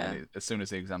 Yeah. And then as soon as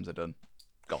the exams are done,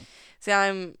 gone. See,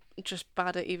 I'm just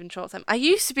bad at even short-term. I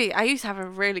used to have a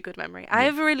really good memory. I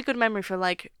have a really good memory for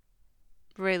like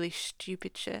really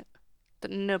stupid shit that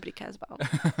nobody cares about.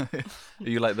 Are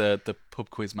you like the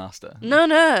pub quiz master?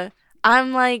 No.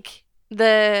 I'm like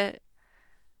the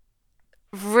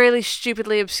really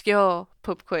stupidly obscure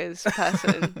pub quiz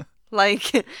person.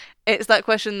 Like, it's that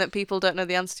question that people don't know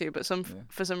the answer to, but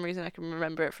for some reason I can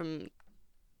remember it from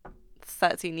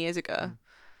 13 years ago.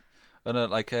 I know,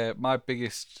 like my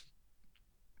biggest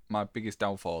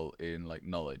downfall in like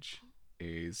knowledge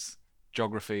is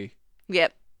geography.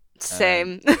 Yep.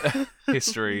 Same.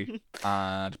 History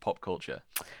and pop culture.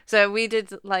 So we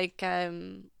did like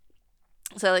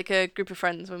like a group of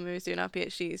friends when we was doing our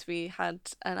PhDs, we had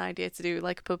an idea to do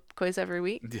like a pub quiz every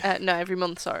week. Every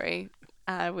month, sorry,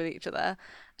 with each other.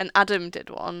 And Adam did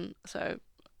one, so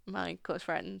my close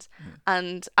friend.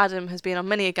 And Adam has been on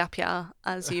many a gap year,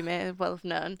 as you may well have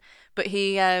known. But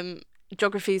he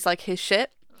geography's like his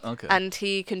shit. Okay. And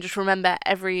he can just remember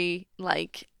every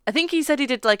like, I think he said he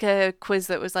did like a quiz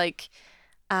that was like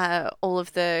all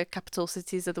of the capital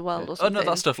cities of the world or something. Oh no,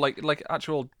 that stuff like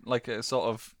actual like a sort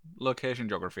of location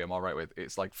geography I'm alright with.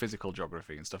 It's like physical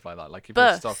geography and stuff like that. Like if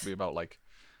you're talking to me about like,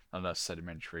 I don't know,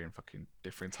 sedimentary and fucking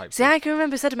different types. See, I can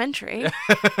remember sedimentary.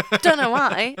 Don't know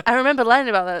why. I remember learning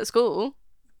about that at school.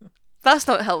 That's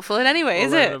not helpful in any way,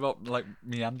 is it? About like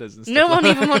meanders and stuff. No one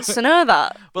even wants to know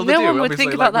that. Well, no one would obviously,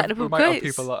 think about like, that in a pub we might have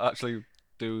quiz. people that actually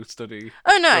do study.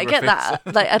 Oh no, I get geography,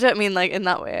 that. Like, I don't mean like in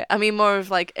that way. I mean more of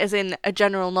like as in a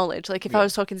general knowledge. Like if I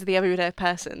was talking to the everyday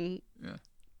person,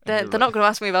 they're not going to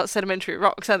ask me about sedimentary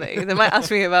rocks, are they? They might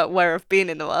ask me about where I've been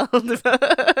in the world.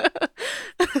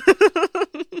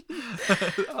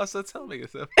 Oh, so tell me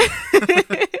yourself.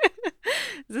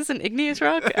 Is this an igneous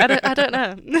rock? I don't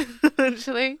know.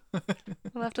 Actually,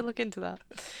 I'm We'll have to look into that.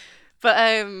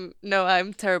 But no,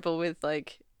 I'm terrible with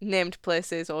like named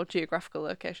places or geographical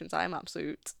locations. I'm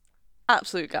absolute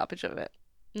garbage of it.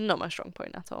 Not my strong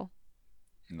point at all.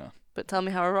 No. But tell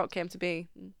me how a rock came to be.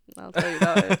 I'll tell you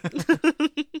about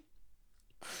it.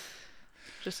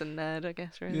 Just a nerd, I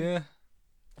guess, really. Yeah.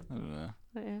 I don't know.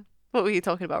 But yeah. What were you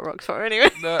talking about rocks for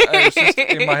anyway? No, I was just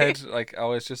in my head, like I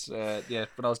was just when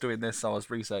I was doing this, I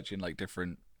was researching like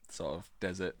different sort of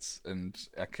deserts, and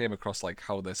I came across like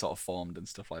how they're sort of formed and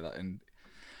stuff like that, and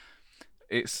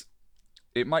it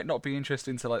might not be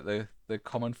interesting to like the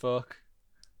common folk,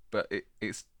 but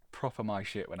it's proper my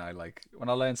shit when I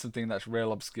learn something that's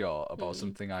real obscure about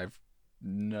something I've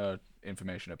no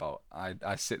information about.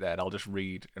 I sit there and I'll just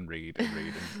read and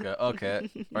go, okay,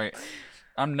 right,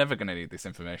 I'm never gonna need this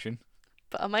information.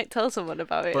 But I might tell someone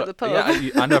about it But at the pub.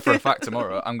 yeah, I know for a fact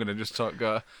tomorrow I'm gonna just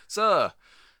go, sir,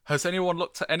 has anyone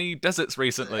looked at any deserts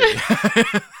recently?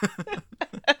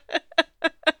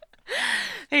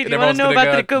 Hey, do you want to know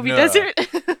about the Gobi Desert?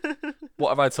 What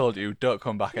have I told you? Don't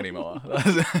come back anymore. I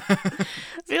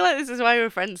feel like this is why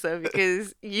we're friends, though,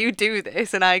 because you do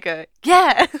this and I go,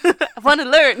 yeah, I want to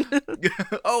learn.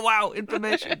 Oh, wow,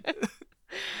 information.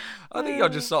 I think you're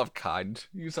just sort of kind.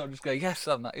 You sort of just go, yes,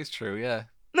 Sam, that is true, yeah.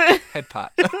 Head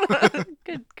pat.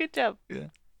 Good job. Yeah.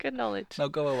 Good knowledge. Now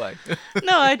go away.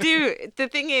 No, I do. The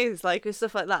thing is, like, with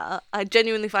stuff like that, I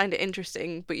genuinely find it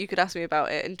interesting, but you could ask me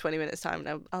about it in 20 minutes' time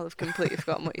and I'll have completely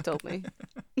forgotten what you told me.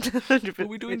 What are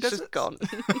we doing? It's just gone.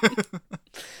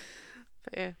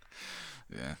 But yeah.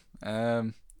 Yeah.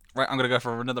 Right, I'm going to go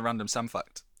for another random Sam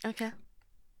fact. Okay.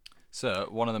 So,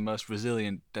 one of the most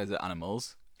resilient desert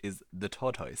animals is the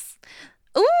tortoise.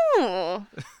 Ooh!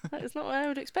 That is not what I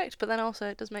would expect, but then also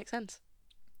it does make sense.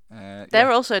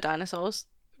 They're also dinosaurs.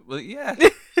 Well, yeah.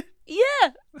 Yeah!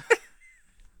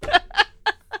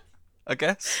 I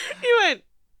guess. You went...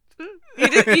 You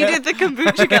did the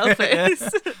kombucha girl face.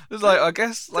 Yeah. It's like, I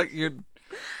guess, like, you'd...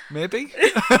 Maybe?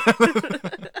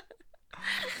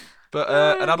 But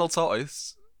an adult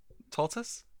tortoise...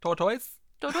 Tortoise?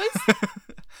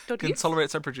 Can tolerate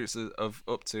temperatures of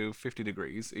up to 50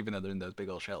 degrees, even though they're in those big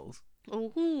old shells.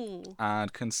 Ooh.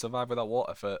 And can survive without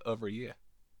water for over a year.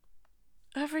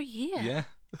 Over a year? Yeah.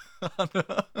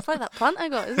 It's like that plant I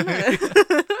got, isn't it?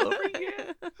 Over a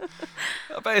year.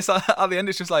 I bet it's at the end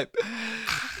it's just like...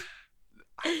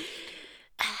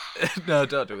 No,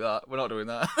 don't do that. We're not doing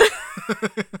that.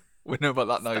 We know what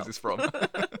that noise is from.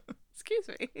 Excuse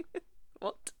me.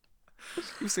 What?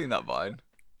 You've seen that Vine.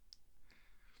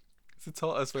 It's a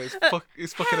tortoise where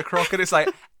it's fucking a croc and it's like...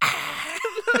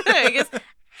 I guess...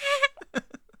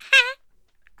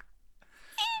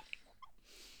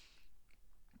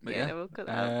 But yeah, we'll cut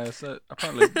that out. So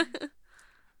apparently,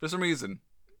 for some reason,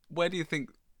 where do you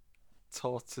think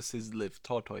tortoises live?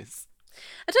 Tortoise.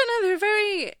 I don't know. They're a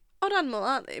very odd animal,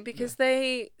 aren't they? Because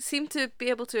they seem to be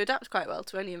able to adapt quite well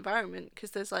to any environment. Because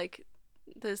there's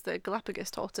the Galapagos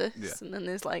tortoise, and then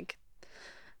there's like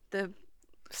the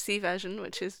sea version,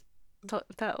 which is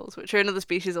turtles, which are another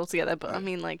species altogether. But I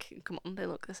mean, like, come on, they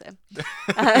look the same.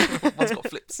 One's got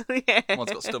flips. Yeah.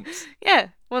 One's got stumps. Yeah,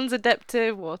 one's adept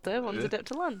to water, one's adept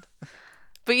to land.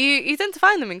 But you tend to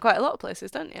find them in quite a lot of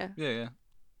places, don't you? Yeah.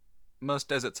 Most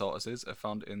desert tortoises are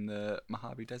found in the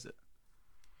Mojave Desert.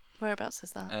 Whereabouts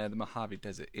is that? The Mojave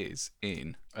Desert is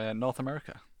in North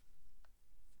America.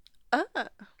 Ah.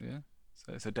 Yeah.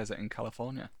 So it's a desert in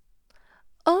California.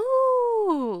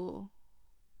 Oh.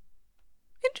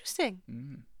 Interesting.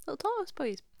 Little tortoise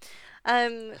boys.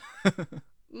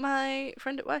 My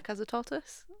friend at work has a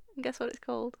tortoise. And guess what it's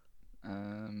called?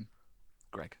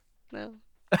 Greg. No.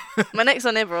 My next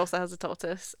door neighbour also has a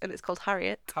tortoise, and it's called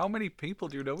Harriet. How many people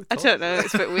do you know with I tortoises? don't know.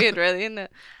 It's a bit weird, really, isn't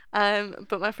it?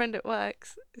 But my friend at work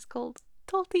is called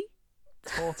Torty.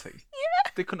 Torty?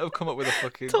 Yeah. They couldn't have come up with a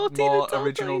fucking Torty more the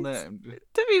original tortoise. name.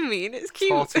 Don't be mean. It's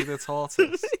cute. Torty the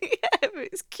tortoise. Yeah, but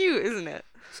it's cute, isn't it?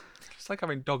 It's like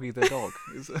having Doggy the dog.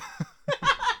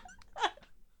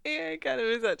 Yeah, it kind of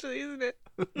is actually, isn't it?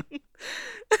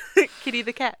 Kitty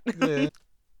the cat. Yeah.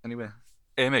 Anyway,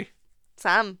 Amy,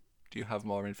 Sam. do you have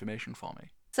more information for me?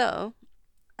 So,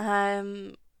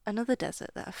 another desert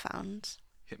that I found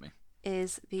Hit me.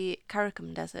 is the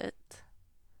Karakum Desert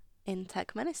in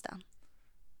Turkmenistan.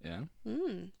 Yeah.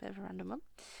 Bit of a random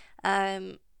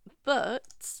one.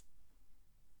 But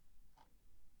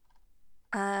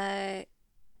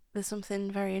there's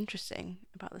something very interesting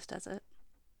about this desert.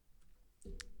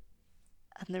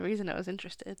 And the reason I was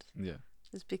interested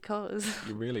is because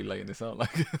You're really laying this out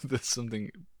like there's something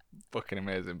fucking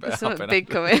amazing better there's something happening.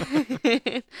 big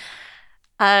coming.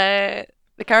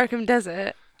 The Karakum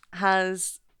Desert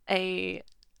has a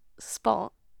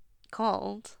spot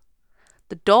called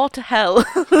the door to hell.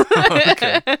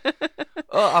 Okay.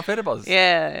 Oh, I've heard about this.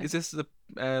 Yeah. Is this the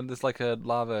there's like a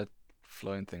lava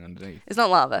flowing thing underneath? It's not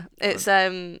lava. It's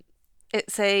a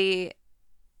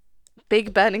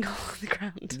big burning hole in the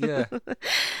ground. Yeah.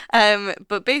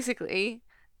 But basically,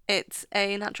 it's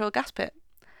a natural gas pit.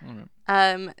 Alright.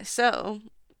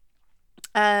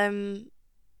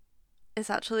 It's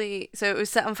actually it was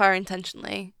set on fire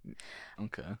intentionally.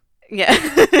 Okay.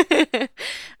 Yeah.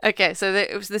 Okay, so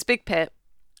it was this big pit,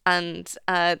 and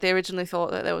they originally thought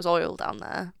that there was oil down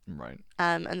there. Right.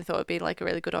 And they thought it'd be like a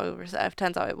really good oil reserve.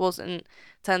 Turns out it wasn't.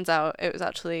 Turns out it was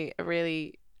actually a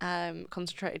really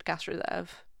concentrated gas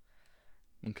reserve.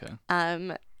 Okay.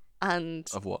 And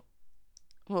Of what?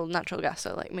 well, natural gas,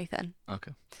 so like methane.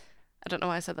 Okay. I don't know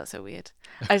why I said that so weird.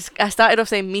 I started off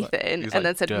saying methane and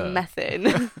then said duh.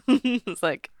 methane. It's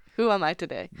like, who am I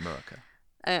today? Okay.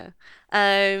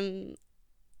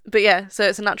 But yeah, so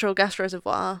it's a natural gas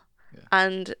reservoir, Yeah.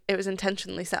 and it was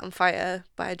intentionally set on fire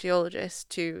by a geologist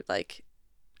to like,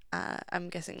 I'm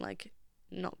guessing like,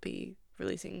 not be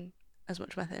releasing as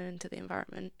much methane into the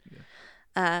environment. Yeah.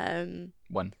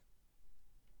 When?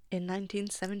 In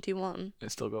 1971.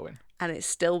 It's still going. And it's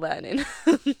still burning.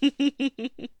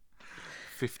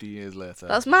 50 years later.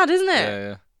 That's mad, isn't it?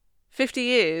 Yeah. 50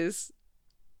 years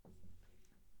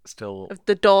Still of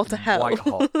the door to hell. white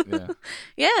hot. Yeah.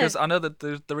 Yeah. Because I know that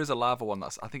there is a lava one I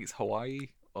think it's Hawaii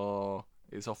or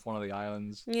it's off one of the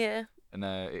islands. Yeah. And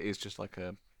it is just like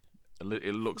it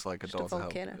looks like Just a door a to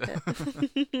volcano hell.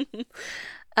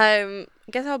 pit.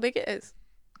 Guess how big it is?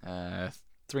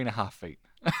 3.5 feet.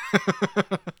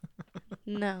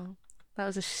 No, that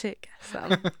was a shit guess,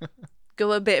 Sam.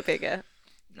 Go a bit bigger.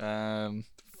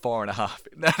 4.5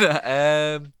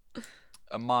 feet.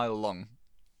 A mile long.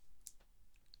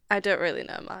 I don't really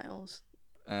know miles.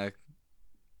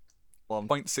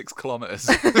 1.6 kilometers.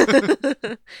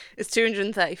 It's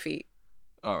 230 feet.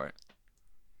 All right.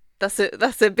 That's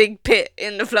a big pit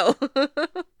in the floor.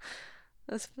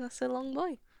 That's a long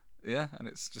boy. Yeah, and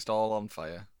it's just all on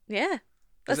fire. Yeah,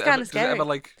 that's kind of scary. Does it ever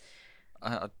like?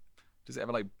 Does it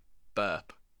ever like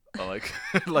burp or like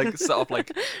like set off like?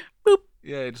 Boop.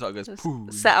 Yeah, it just sort of goes. Poo,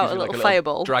 set out gives a you, little like,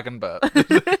 fireball. Dragon burp.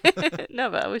 No,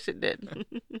 but I wish it did.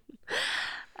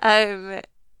 I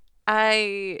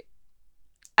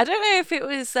don't know if it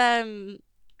was it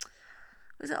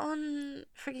on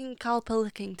freaking Carl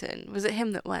Pilkington? Was it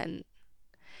him that went?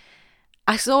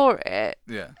 I saw it.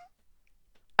 Yeah.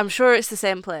 I'm sure it's the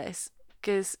same place.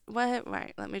 Cause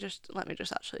right, let me just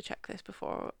actually check this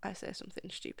before I say something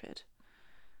stupid.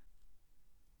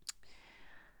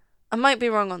 I might be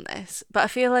wrong on this, but I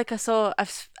feel like I've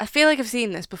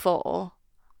seen this before.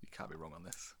 You can't be wrong on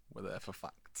this. We're there for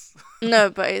facts.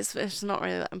 No, but it's not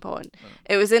really that important. No.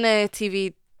 It was in a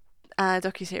TV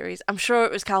docuseries. I'm sure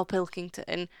it was Carl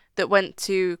Pilkington that went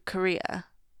to Korea.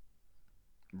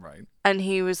 Right. And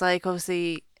he was like,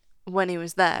 obviously, when he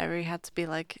was there, he had to be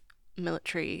like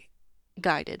military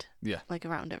guided. Yeah. Like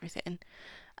around everything.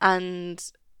 And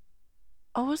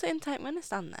was it in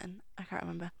Turkmenistan then? I can't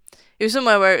remember. It was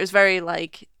somewhere where it was very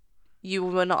like you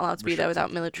were not allowed to be there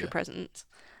without military presence.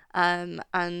 And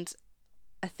I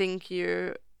think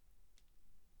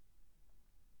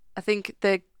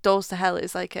the Doors to Hell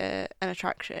is like an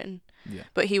attraction. Yeah.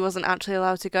 But he wasn't actually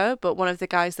allowed to go. But one of the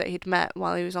guys that he'd met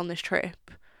while he was on this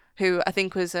trip, who I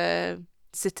think was a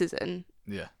citizen,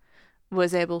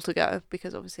 was able to go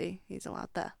because obviously he's allowed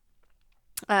there.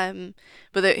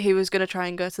 But that he was going to try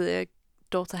and go to the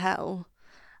Door to Hell,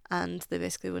 and they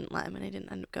basically wouldn't let him, and he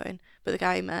didn't end up going. But the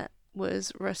guy he met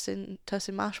was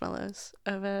toasting marshmallows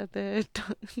over the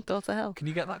Door to Hell. Can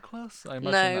you get that close? I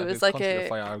imagine no, it was like a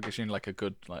fire. I guess like a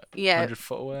good 100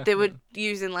 foot away. They were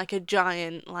using like a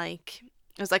giant it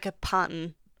was like a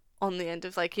pan on the end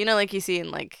of like you see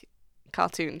in like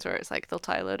cartoons where it's like they'll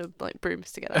tie a load of like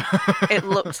brooms together. It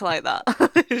looked like that.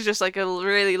 It was just like a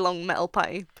really long metal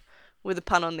pipe with a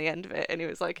pan on the end of it, and he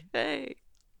was like, "Hey,"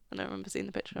 and I remember seeing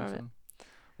the picture of it.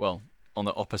 Well, on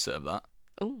the opposite of that.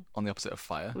 Ooh. On the opposite of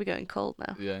fire. We're going cold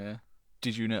now. Yeah.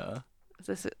 Did you know?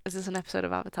 Is this an episode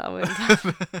of Avatar?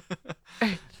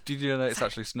 Did you know that it's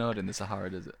actually snowed in the Sahara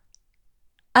Desert?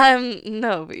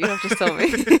 No, but you have just told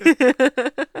me.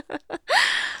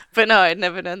 But no, I'd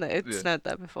never known that it snowed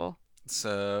there before. It's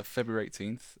February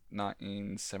 18th,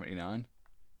 1979.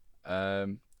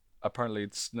 Apparently,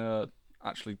 snow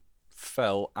actually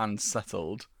fell and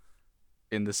settled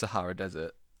in the Sahara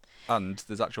Desert, and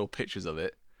there's actual pictures of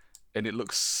it. And it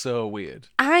looks so weird.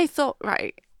 I thought,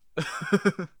 right,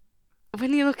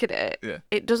 when you look at it,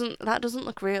 that doesn't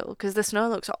look real because the snow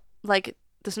looks like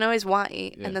the snow is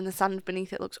white and then the sand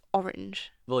beneath it looks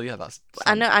orange. Well, yeah, that's.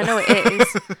 I know it is,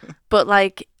 but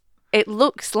like it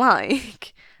looks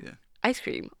like Yeah. ice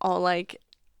cream or like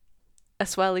a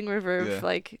swirling river of Yeah.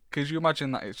 like. Because you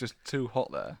imagine that it's just too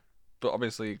hot there, but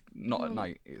obviously not at Mm.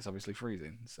 night. It's obviously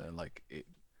freezing, so like it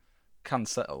can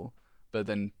settle, but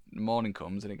then morning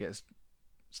comes and it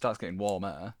starts getting warm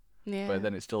air, Yeah. but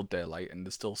then it's still daylight and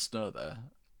there's still snow there,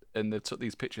 and they took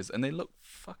these pictures and they look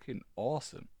fucking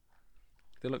awesome.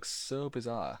 They look so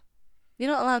bizarre. You're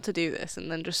not allowed to do this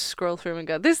and then just scroll through and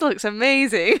go, "This looks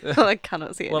amazing." Well, I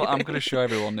cannot see it. Well, I'm going to show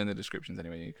everyone in the descriptions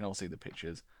anyway. You can all see the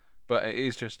pictures, but it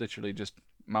is just literally just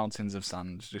mountains of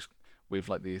sand, just with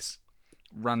like these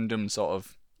random sort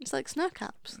of. It's like snow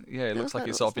caps. Yeah, it looks like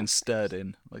it's little sort of been snow stirred caps.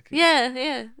 in. Like.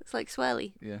 Yeah. It's like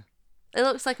swirly. Yeah. It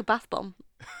looks like a bath bomb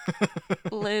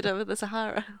laid over the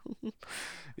Sahara.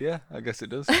 Yeah, I guess it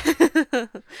does.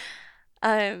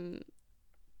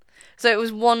 So it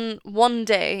was one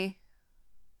day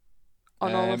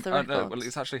on all of the records. Well,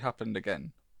 it's actually happened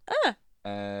again. Ah.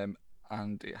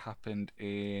 And it happened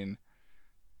in,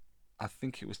 I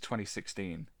think it was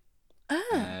 2016.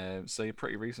 So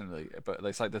pretty recently, but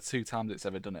it's like the 2 times it's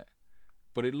ever done it.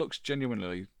 But it looks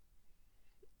genuinely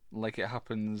like it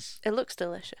happens. It looks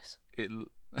delicious. It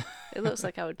looks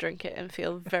like I would drink it and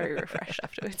feel very refreshed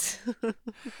afterwards.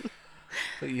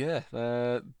 But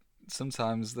yeah,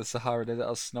 sometimes the Sahara Desert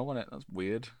has snow on it. That's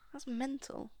weird. That's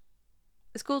mental.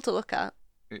 It's cool to look at.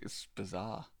 It's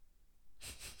bizarre.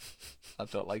 I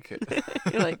don't like it.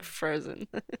 You're like frozen.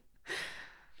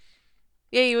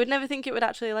 Yeah, you would never think it would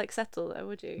actually like settle though,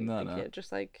 would you? No, think no. It'd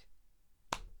just like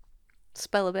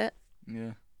spell a bit.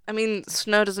 Yeah. I mean,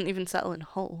 snow doesn't even settle in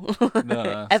Hull.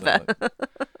 No, ever. So,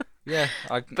 yeah,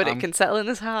 but it can settle in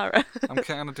the Sahara. I'm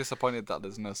kind of disappointed that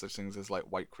there's no such things as like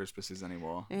white Christmases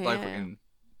anymore. Yeah. Like in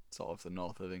sort of the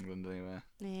north of England, anyway.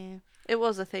 Yeah, it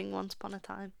was a thing once upon a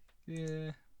time.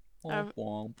 Yeah. Womp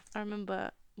womp. I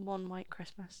remember one white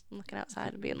Christmas looking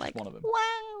outside and being like, one of them.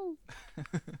 "Wow!"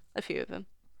 A few of them.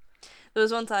 There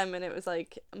was one time when it was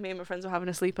like me and my friends were having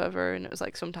a sleepover and it was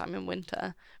like sometime in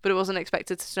winter, but it wasn't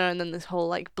expected to snow, and then this whole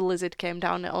like blizzard came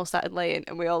down and it all started laying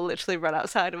and we all literally ran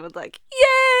outside and was like,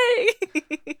 "Yay!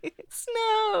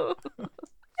 Snow!"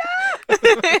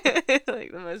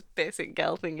 Like the most basic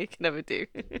girl thing you can ever do.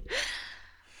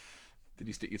 Did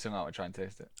you stick your tongue out and try and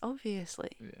taste it? Obviously.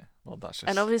 Yeah. Well, that's just.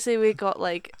 And obviously we got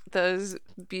like those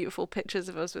beautiful pictures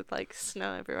of us with like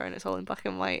snow everywhere and it's all in black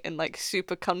and white and like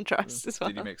super contrast as well.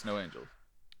 Did you make snow angels?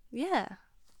 Yeah.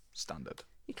 Standard.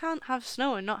 You can't have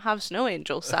snow and not have snow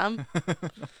angels, Sam.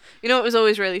 You know what was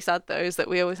always really sad though is that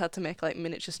we always had to make like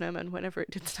miniature snowmen whenever it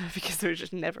did snow because there was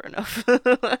just never enough.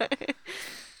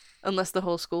 Unless the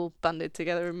whole school banded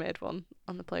together and made one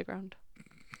on the playground.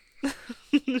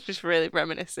 Just really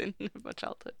reminiscing of my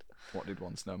childhood. What did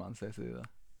one snowman say to you there?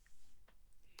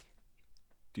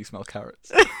 Do you smell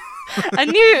carrots? I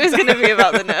knew it was going to be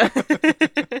about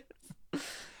the no.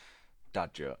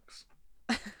 Dad jokes.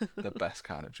 The best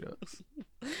kind of jokes.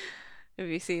 Have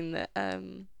you seen that?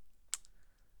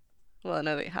 Well, I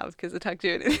know that you have because I tagged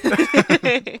you in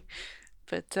it.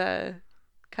 But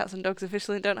cats and dogs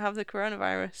officially don't have the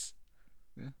coronavirus.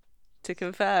 Yeah. To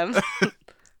confirm.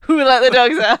 Who let the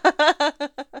dogs out?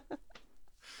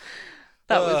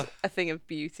 That was a thing of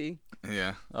beauty.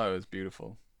 Yeah. Oh, it was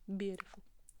beautiful. Beautiful.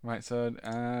 Right, so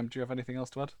do you have anything else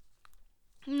to add?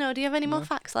 No, do you have any more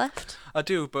facts left? I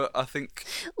do, but I think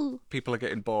people are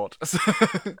getting bored.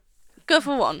 Go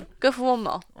for one. Go for one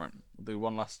more. Right, we'll do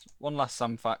one last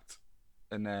Sam fact,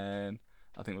 and then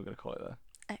I think we're going to call it there.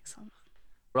 Excellent.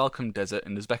 Ralkham Desert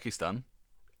in Uzbekistan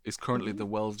is currently the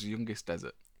world's youngest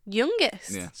desert.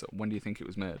 Youngest? Yeah, so when do you think it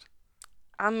was made?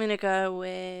 I'm going to go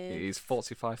It with... is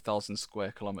 45,000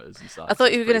 square kilometres in size. I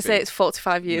thought you were going to say it's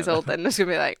 45 years old then. I was going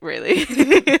to be like, really?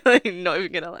 Like, not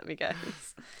even going to let me guess.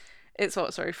 It's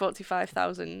what, sorry,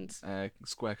 45,000...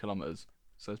 square kilometres.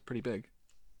 So it's pretty big.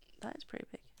 That is pretty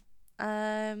big.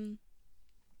 I'm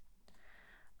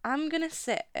going to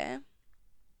say...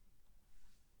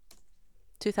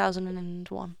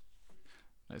 2001.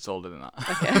 It's older than that.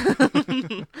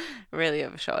 Okay. Really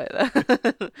overshot it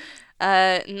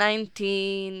there.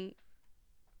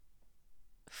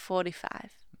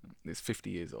 1945. It's 50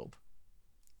 years old.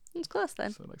 It's close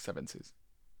then. So like 70s.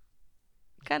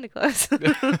 Kind of close.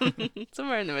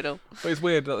 Somewhere in the middle. But it's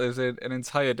weird that there's an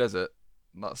entire desert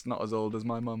that's not as old as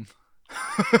my mum.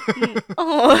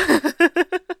 Oh.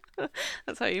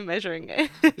 That's how you're measuring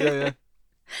it. Yeah.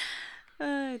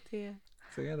 Oh dear.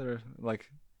 So yeah, they're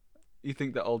like, you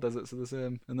think that all deserts are the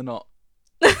same, and they're not.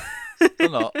 They're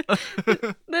not.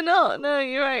 They're not. No,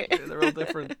 you're right. Yeah, they're all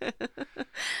different.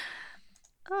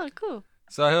 Oh, cool.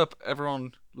 So I hope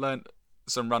everyone learned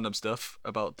some random stuff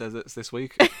about deserts this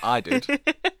week. I did.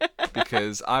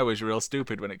 because I was real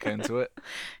stupid when it came to it.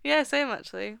 Yeah, same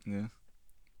actually. Yeah.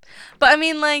 But I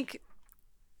mean, like,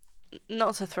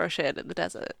 not to throw shade at the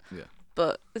desert. Yeah.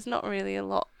 But there's not really a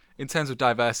lot. In terms of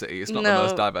diversity, it's not the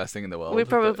most diverse thing in the world. We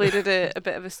probably did a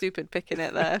bit of a stupid pick in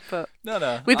it there, but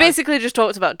no. We basically just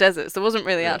talked about deserts. There wasn't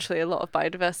really actually a lot of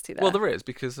biodiversity there. Well, there is,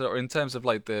 because in terms of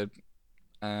like the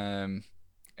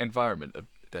environment of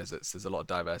deserts, there's a lot of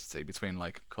diversity between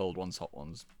like cold ones, hot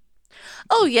ones.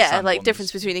 Oh yeah, sand like ones,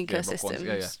 difference between rock ecosystems.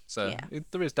 ones. So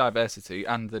there is diversity,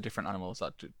 and the different animals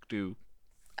that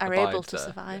are able to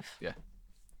survive. Yeah.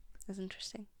 That's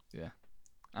interesting. Yeah.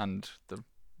 And the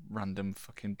random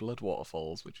fucking blood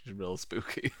waterfalls, which is real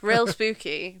spooky. Real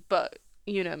spooky, but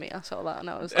you know me, I saw that and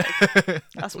I was like,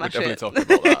 that's my shit. We're definitely talking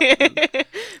about that.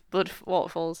 Blood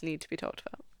waterfalls need to be talked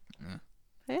about.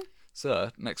 Yeah.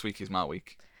 So, next week is my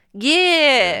week.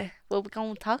 Yeah! What we're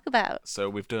going to talk about. So,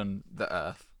 we've done the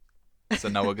Earth. So,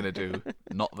 now we're going to do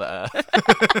not the Earth.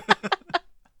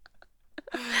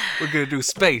 We're going to do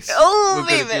space. Oh,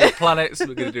 we're going to do planets.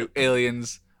 We're going to do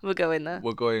aliens. We're going there.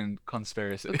 We're going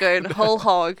conspiracy. We're going whole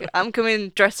hog. I'm coming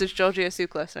dressed as Georgia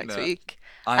Tsoukalos next week.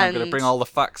 I am going to bring all the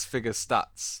facts, figures,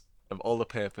 stats of all the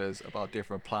papers about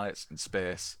different planets and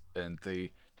space and the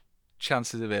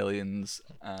chances of aliens,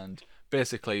 and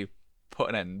basically put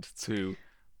an end to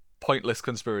pointless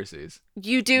conspiracies.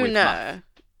 You do know.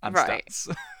 And right.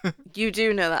 Stats. You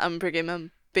do know that I'm bringing my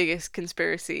biggest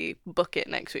conspiracy bucket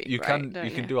next week. You can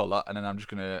do all that, and then I'm just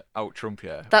gonna out Trump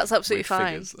you. That's absolutely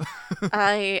fine.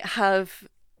 I have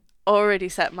already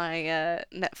set my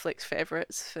Netflix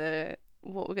favorites for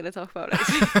what we're gonna talk about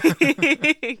next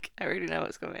week. I already know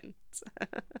what's coming.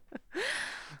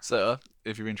 So,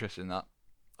 if you're interested in that,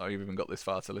 or you've even got this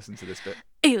far to listen to this bit,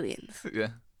 aliens.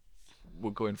 Yeah,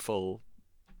 we're going full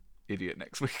idiot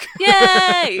next week.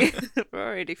 Yay! We're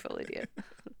already full idiot.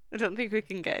 I don't think we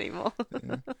can get any more.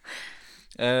 Well,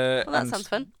 that sounds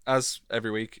fun. As every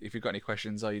week, if you've got any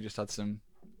questions or you just had some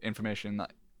information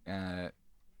that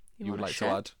you would like to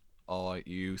add, or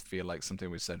you feel like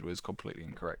something we said was completely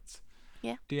incorrect,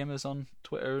 DM us on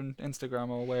Twitter and Instagram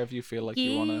or wherever you feel like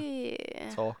you want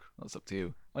to talk. That's up to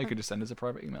you. Or you could just send us a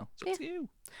private email. It's up to you.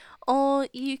 Or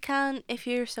you can, if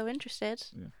you're so interested,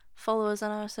 follow us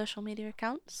on our social media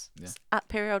accounts. It's at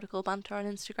Periodical Banter on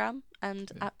Instagram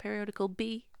and at Periodical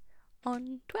B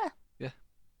on Twitter. Yeah.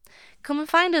 Come and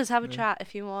find us, have a chat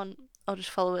if you want, or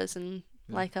just follow us and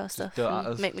like our stuff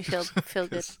and make me feel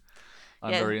good.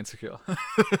 I'm very insecure.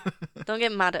 Don't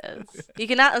get mad at us. You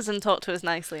can at us and talk to us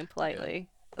nicely and politely.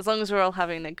 As long as we're all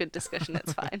having a good discussion,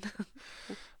 it's fine.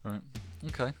 Right.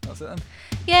 Okay, that's it then.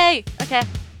 Yay! Okay.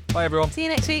 Bye everyone. See you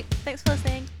next week. Thanks for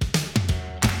listening.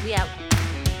 We out.